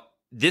 Well,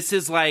 this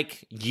is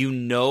like you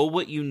know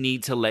what you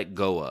need to let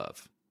go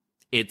of.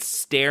 It's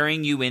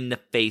staring you in the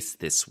face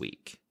this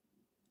week,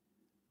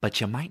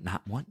 but you might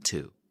not want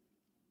to.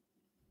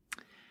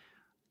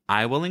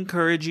 I will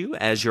encourage you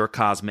as your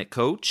cosmic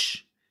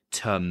coach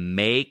to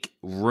make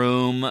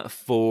room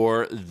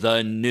for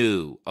the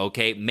new,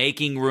 okay?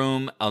 Making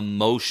room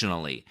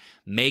emotionally,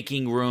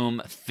 making room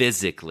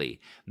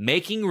physically,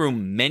 making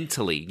room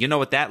mentally. You know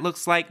what that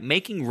looks like?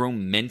 Making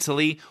room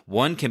mentally,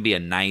 one can be a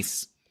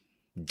nice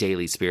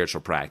daily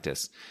spiritual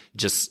practice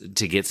just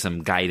to get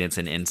some guidance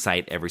and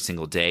insight every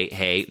single day.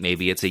 Hey,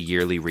 maybe it's a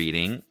yearly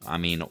reading. I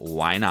mean,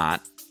 why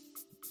not?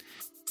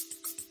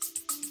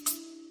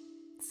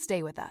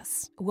 Stay with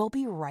us. We'll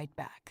be right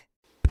back.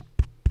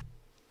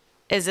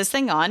 Is this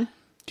thing on?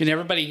 Can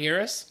everybody hear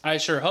us? I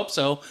sure hope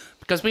so,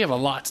 because we have a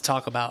lot to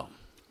talk about.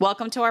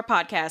 Welcome to our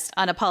podcast,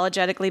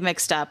 Unapologetically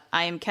Mixed Up.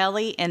 I am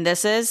Kelly, and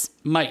this is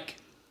Mike.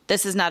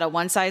 This is not a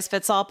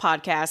one-size-fits-all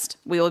podcast.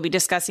 We will be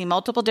discussing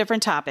multiple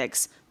different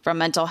topics, from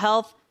mental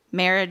health,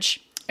 marriage,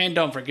 And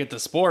don't forget the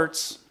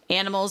sports.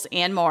 animals,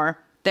 and more.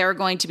 There are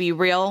going to be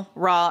real,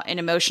 raw, and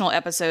emotional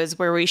episodes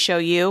where we show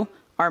you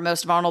our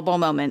most vulnerable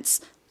moments.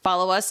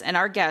 Follow us and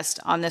our guest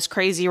on this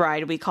crazy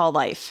ride we call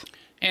life.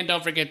 And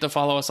don't forget to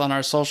follow us on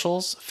our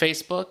socials,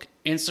 Facebook,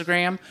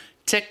 Instagram,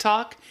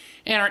 TikTok,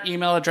 and our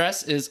email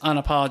address is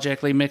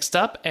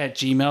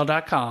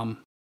unapologeticallymixedup@gmail.com.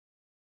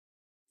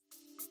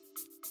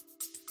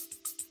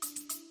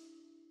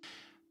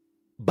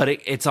 But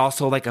it's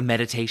also like a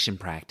meditation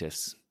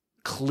practice,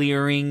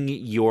 clearing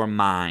your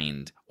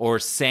mind or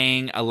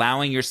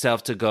allowing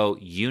yourself to go,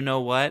 you know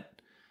what?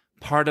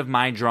 Part of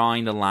my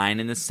drawing the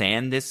line in the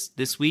sand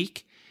this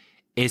week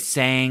is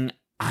saying,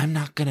 I'm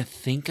not going to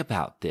think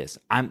about this.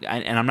 I'm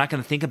not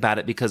going to think about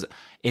it because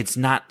it's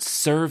not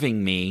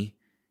serving me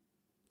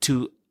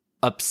to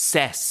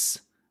obsess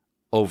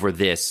over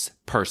this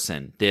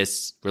person,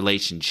 this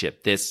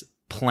relationship, this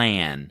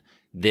plan,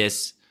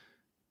 this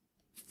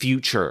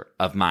future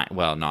of mine.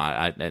 Well,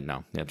 no,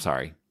 no, I'm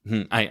sorry.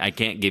 I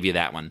can't give you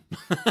that one.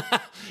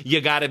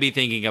 You got to be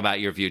thinking about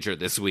your future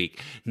this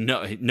week.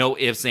 No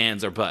ifs,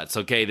 ands, or buts.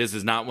 Okay, this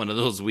is not one of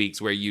those weeks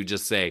where you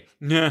just say,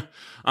 "Nah,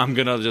 I'm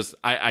gonna just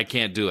I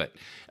can't do it."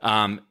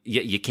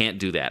 You can't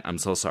do that. I'm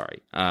so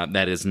sorry.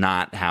 That is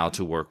not how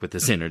to work with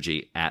this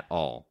energy at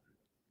all.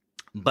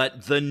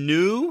 But the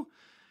new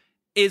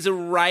is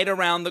right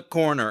around the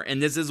corner,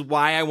 and this is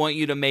why I want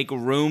you to make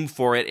room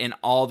for it in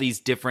all these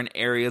different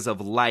areas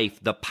of life.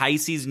 The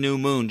Pisces new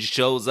moon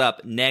shows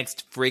up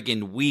next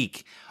friggin'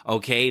 week,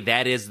 okay?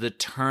 That is the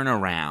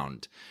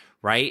turnaround,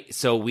 right?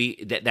 So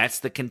that's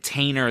the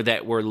container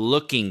that we're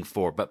looking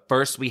for, but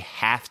first we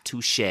have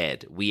to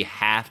shed, we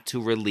have to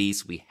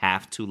release, we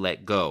have to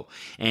let go.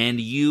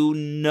 And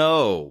and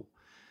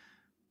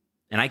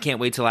I can't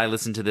wait till I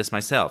listen to this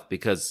myself,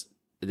 because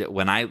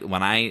when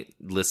I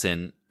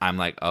listen, I'm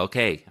like,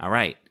 okay, all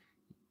right.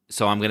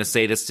 So I'm going to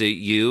say this to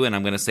you, and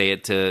I'm going to say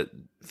it to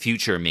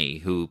future me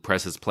who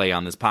presses play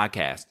on this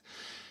podcast.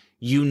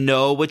 You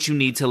know what you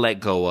need to let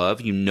go of.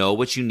 You know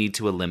what you need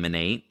to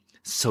eliminate.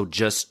 So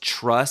just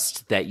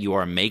trust that you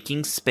are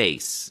making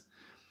space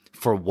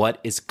for what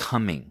is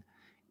coming,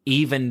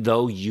 even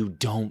though you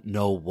don't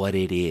know what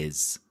it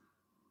is.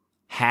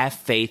 Have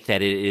faith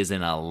that it is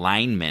in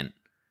alignment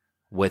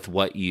with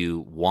what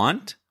you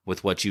want,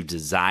 with what you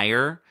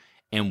desire,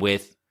 and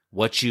with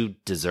what you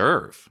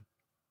deserve,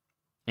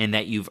 and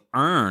that you've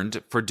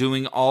earned for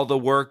doing all the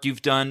work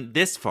you've done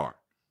this far.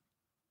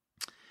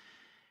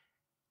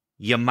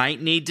 You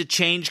might need to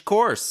change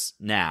course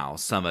now,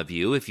 some of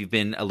you. If you've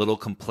been a little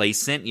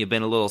complacent, you've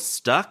been a little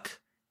stuck,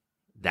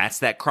 that's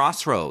that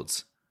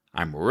crossroads.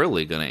 I'm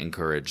really going to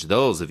encourage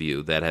those of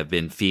you that have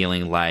been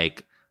feeling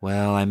like,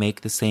 well, I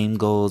make the same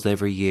goals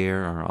every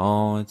year, or,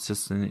 oh, it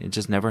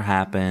just never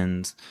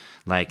happens.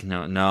 Like,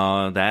 no,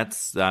 I'm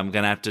going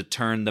to have to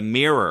turn the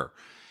mirror.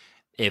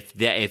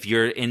 If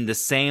you're in the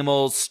same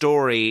old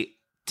story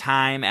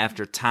time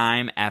after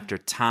time after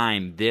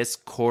time, this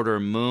quarter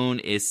moon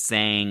is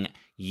saying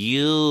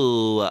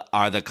you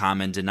are the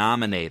common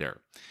denominator.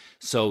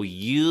 So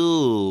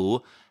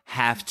you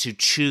have to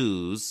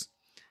choose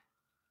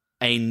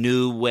a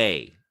new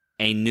way,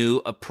 a new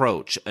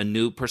approach, a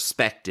new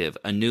perspective,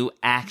 a new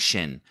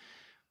action.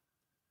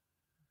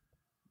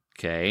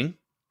 Okay?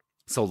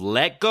 So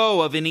let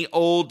go of any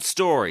old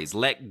stories.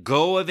 Let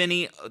go of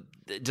any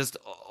just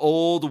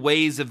old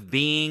ways of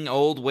being,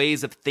 old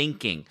ways of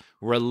thinking.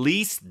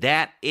 Release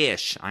that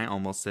ish. I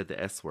almost said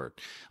the S word.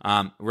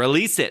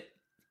 Release it.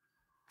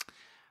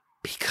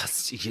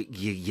 Because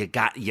you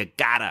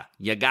gotta.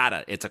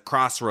 It's a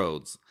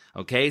crossroads.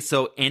 Okay?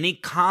 So any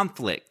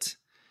conflict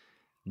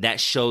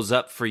that shows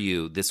up for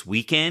you this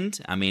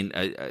weekend, I mean,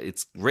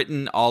 it's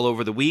written all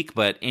over the week,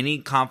 but any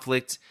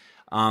conflict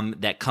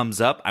that comes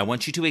up, I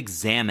want you to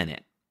examine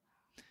it.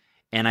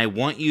 And I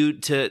want you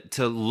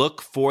to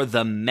look for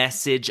the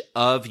message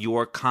of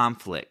your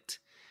conflict.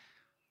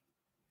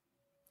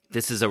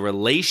 This is a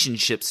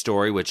relationship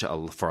story, which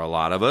for a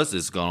lot of us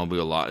is going to be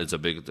a lot. It's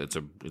going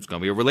to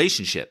be a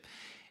relationship.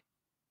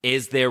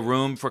 Is there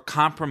room for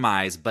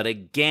compromise? But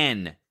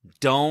again,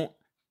 don't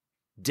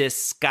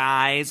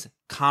disguise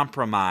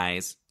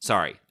compromise.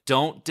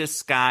 Don't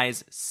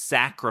disguise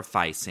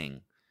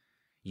sacrificing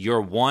your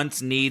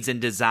wants, needs,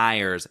 and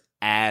desires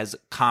as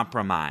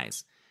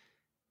compromise.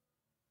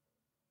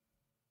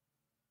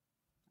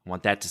 I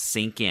want that to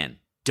sink in.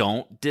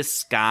 Don't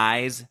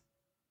disguise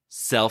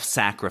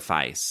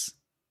self-sacrifice,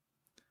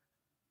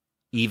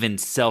 even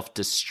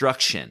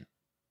self-destruction,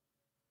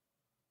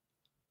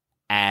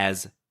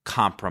 as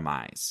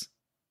compromise.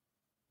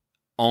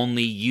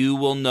 Only you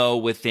will know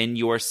within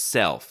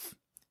yourself,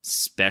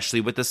 especially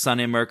with the Sun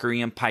and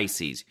Mercury in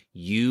Pisces,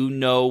 you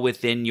know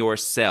within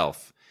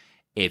yourself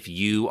if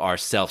you are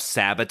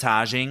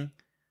self-sabotaging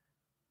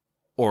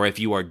or if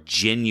you are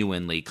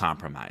genuinely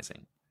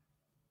compromising.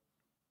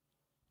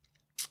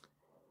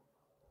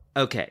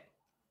 Okay.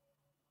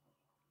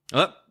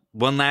 Oh,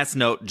 one last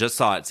note. Just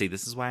saw it. See,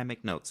 this is why I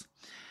make notes.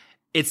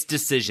 It's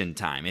decision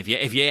time. If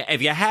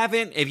you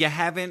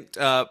haven't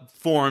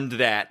formed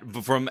that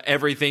from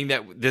everything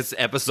that this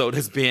episode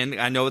has been,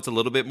 I know it's a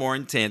little bit more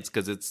intense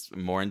because it's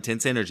more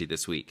intense energy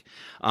this week.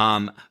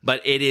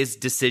 But it is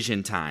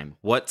decision time.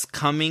 What's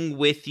coming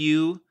with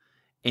you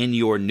in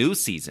your new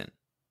season?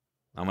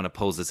 I'm going to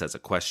pose this as a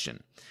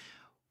question.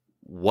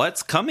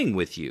 What's coming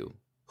with you?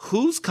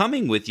 Who's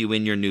coming with you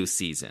in your new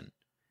season?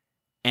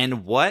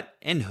 And what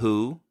and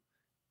who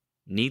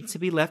needs to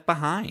be left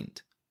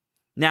behind?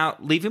 Now,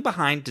 leaving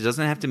behind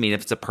doesn't have to mean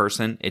if it's a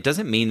person. It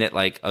doesn't mean that,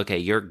 like, okay,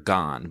 you're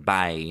gone.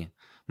 Bye.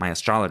 My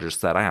astrologer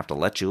said I have to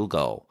let you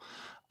go.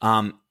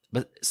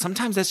 But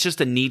sometimes that's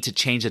just a need to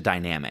change a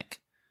dynamic.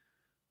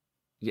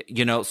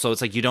 So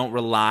it's like you don't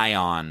rely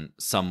on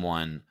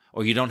someone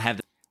or you don't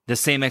have the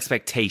same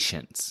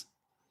expectations.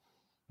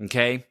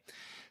 Okay?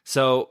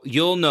 So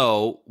you'll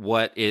know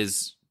what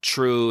is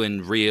true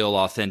and real,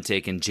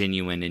 authentic, and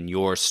genuine in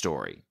your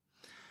story.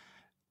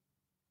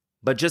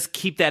 But just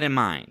keep that in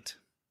mind.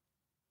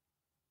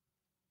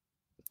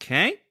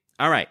 Okay?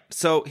 All right.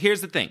 So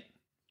here's the thing.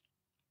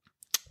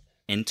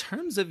 In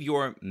terms of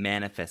your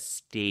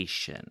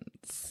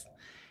manifestations,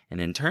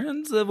 and in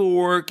terms of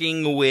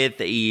working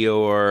with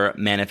your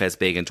Manifest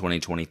Big in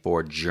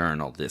 2024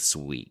 journal this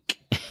week,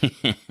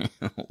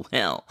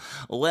 well.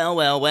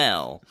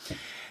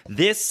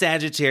 This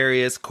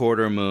Sagittarius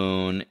Quarter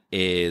Moon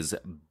is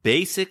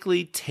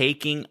basically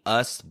taking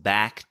us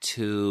back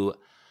to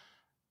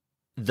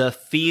the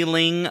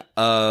feeling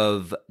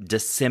of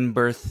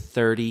December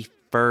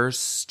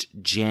 31st,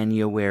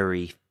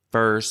 January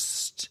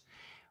 1st,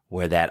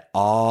 where that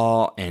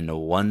awe and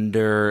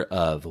wonder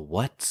of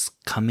what's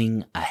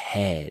coming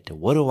ahead.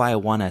 What do I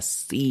want to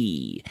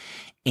see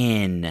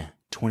in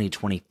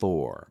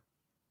 2024?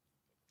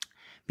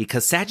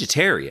 Because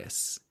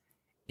Sagittarius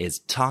is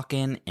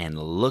talking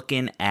and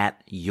looking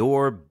at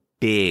your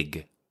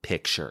big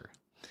picture.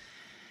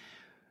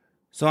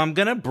 So I'm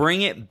going to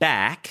bring it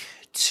back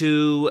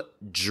to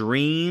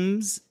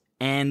dreams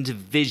and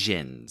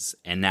visions.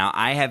 And now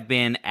I have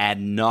been ad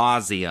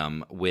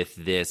nauseum with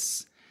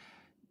this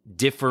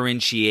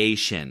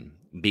differentiation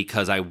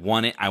because I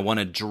want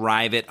to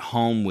drive it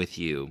home with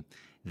you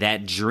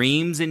that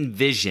dreams and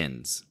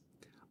visions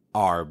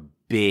are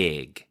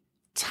big,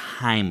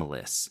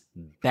 timeless,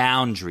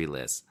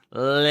 boundaryless,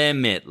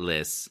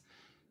 limitless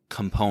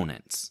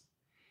components.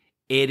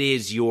 It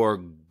is your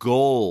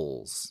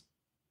goals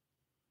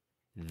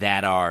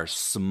that are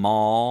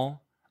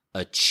small,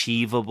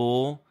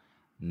 achievable,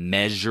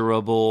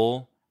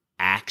 measurable,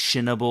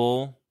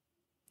 actionable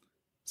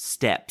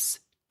steps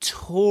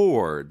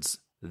towards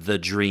the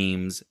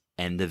dreams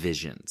and the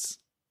visions.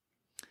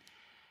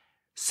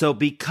 So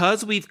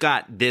because we've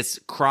got this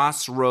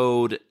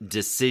crossroad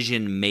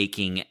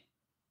decision-making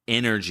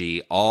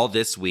energy all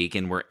this week,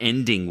 and we're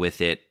ending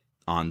with it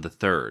on the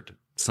 3rd,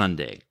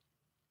 Sunday,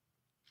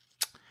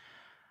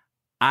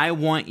 I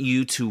want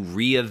you to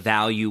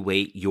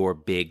reevaluate your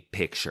big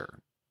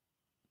picture.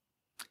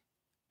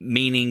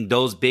 Meaning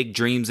those big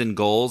dreams and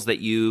goals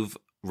that you've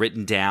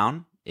written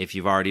down, if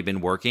you've already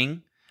been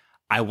working,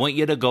 I want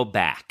you to go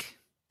back.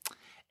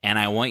 And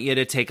I want you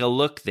to take a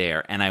look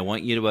there, and I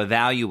want you to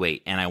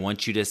evaluate, and I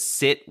want you to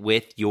sit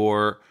with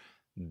your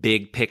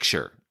big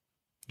picture,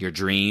 your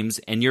dreams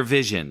and your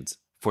visions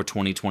for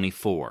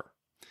 2024.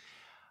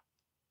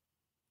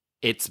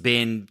 It's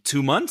been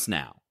 2 months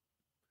now.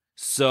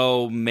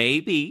 So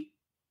maybe,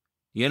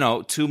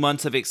 2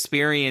 months of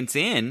experience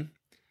in,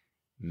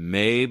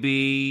 maybe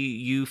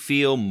you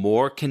feel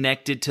more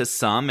connected to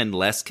some and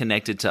less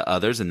connected to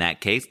others. In that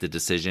case, the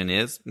decision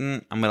is,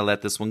 I'm going to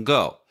let this one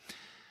go.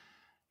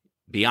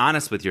 Be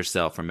honest with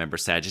yourself. Remember,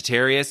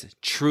 Sagittarius,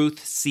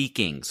 truth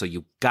seeking. So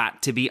you've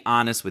got to be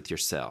honest with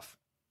yourself.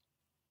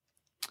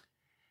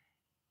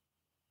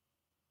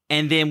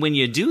 And then when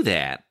you do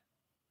that,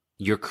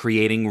 you're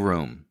creating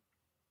room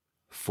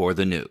for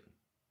the new.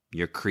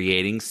 You're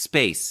creating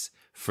space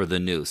for the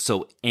new.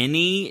 So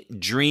any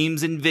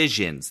dreams and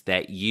visions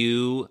that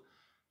you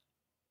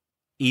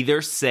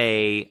either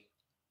say,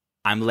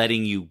 I'm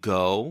letting you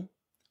go,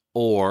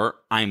 or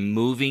I'm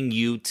moving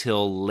you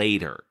till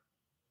later,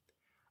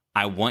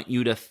 I want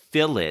you to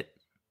fill it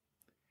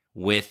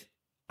with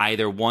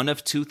either one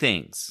of two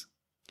things: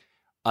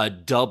 a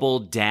double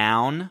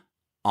down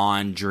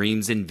on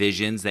dreams and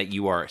visions that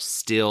you are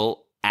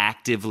still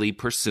actively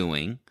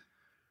pursuing,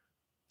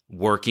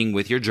 working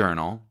with your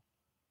journal,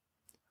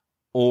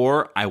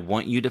 or I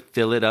want you to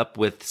fill it up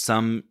with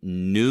some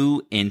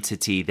new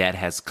entity that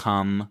has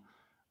come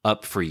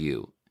up for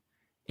you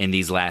in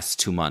these last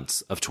 2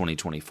 months of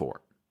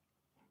 2024.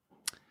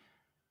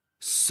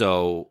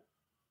 So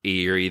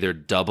you're either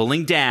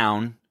doubling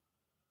down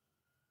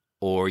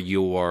or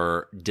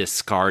you're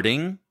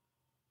discarding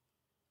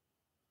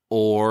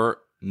or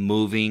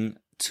moving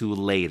to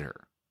later.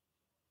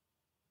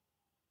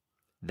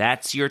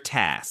 That's your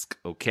task,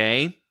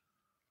 okay?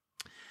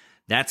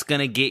 That's going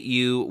to get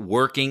you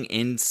working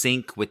in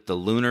sync with the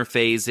lunar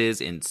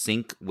phases, in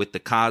sync with the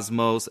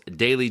cosmos.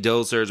 Daily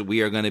Dosers,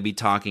 we are going to be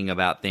talking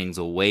about things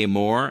way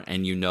more,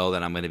 and you know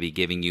that I'm going to be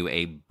giving you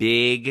a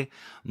big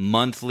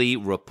monthly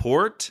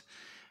report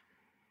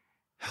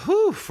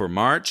for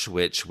March,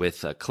 which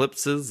with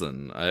eclipses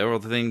and other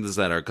things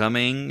that are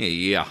coming,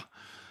 yeah,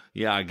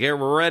 get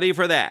ready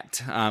for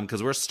that,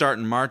 because we're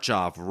starting March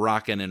off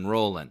rocking and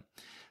rolling.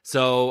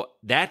 So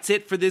that's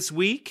it for this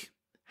week.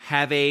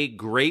 Have a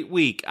great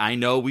week. I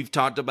know we've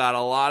talked about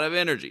a lot of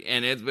energy,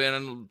 and it's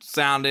been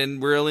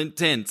sounding real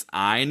intense,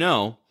 I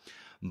know,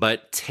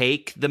 but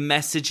take the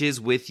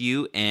messages with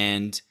you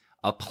and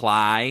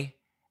apply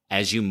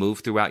as you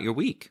move throughout your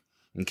week.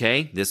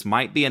 Okay, this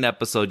might be an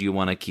episode you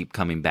want to keep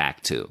coming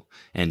back to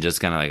and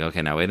just kind of like,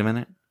 okay, now wait a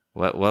minute.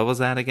 What was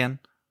that again?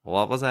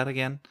 What was that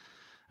again?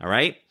 All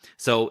right.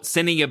 So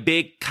sending you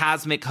big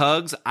cosmic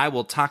hugs. I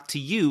will talk to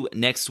you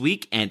next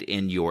week and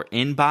in your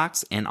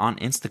inbox and on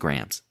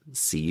Instagrams.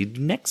 See you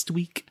next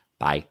week.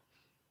 Bye.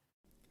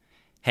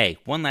 Hey,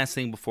 one last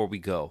thing before we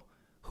go.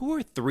 Who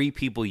are 3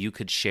 people you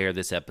could share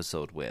this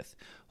episode with?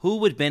 Who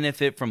would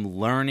benefit from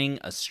learning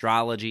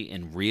astrology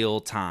in real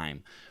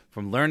time?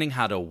 From learning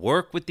how to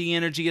work with the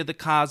energy of the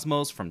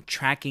cosmos, from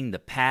tracking the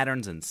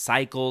patterns and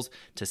cycles,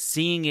 to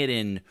seeing it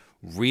in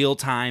real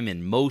time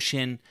in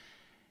motion.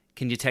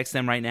 Can you text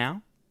them right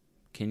now?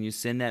 Can you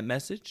send that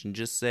message and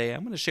just say,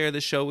 I'm going to share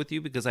this show with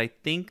you because I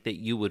think that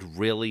you would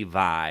really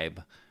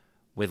vibe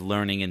with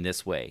learning in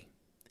this way.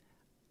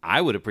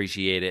 I would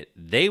appreciate it.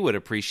 They would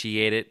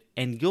appreciate it.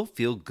 And you'll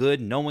feel good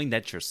knowing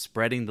that you're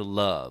spreading the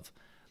love.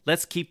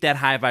 Let's keep that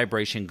high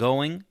vibration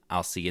going.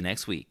 I'll see you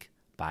next week.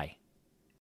 Bye.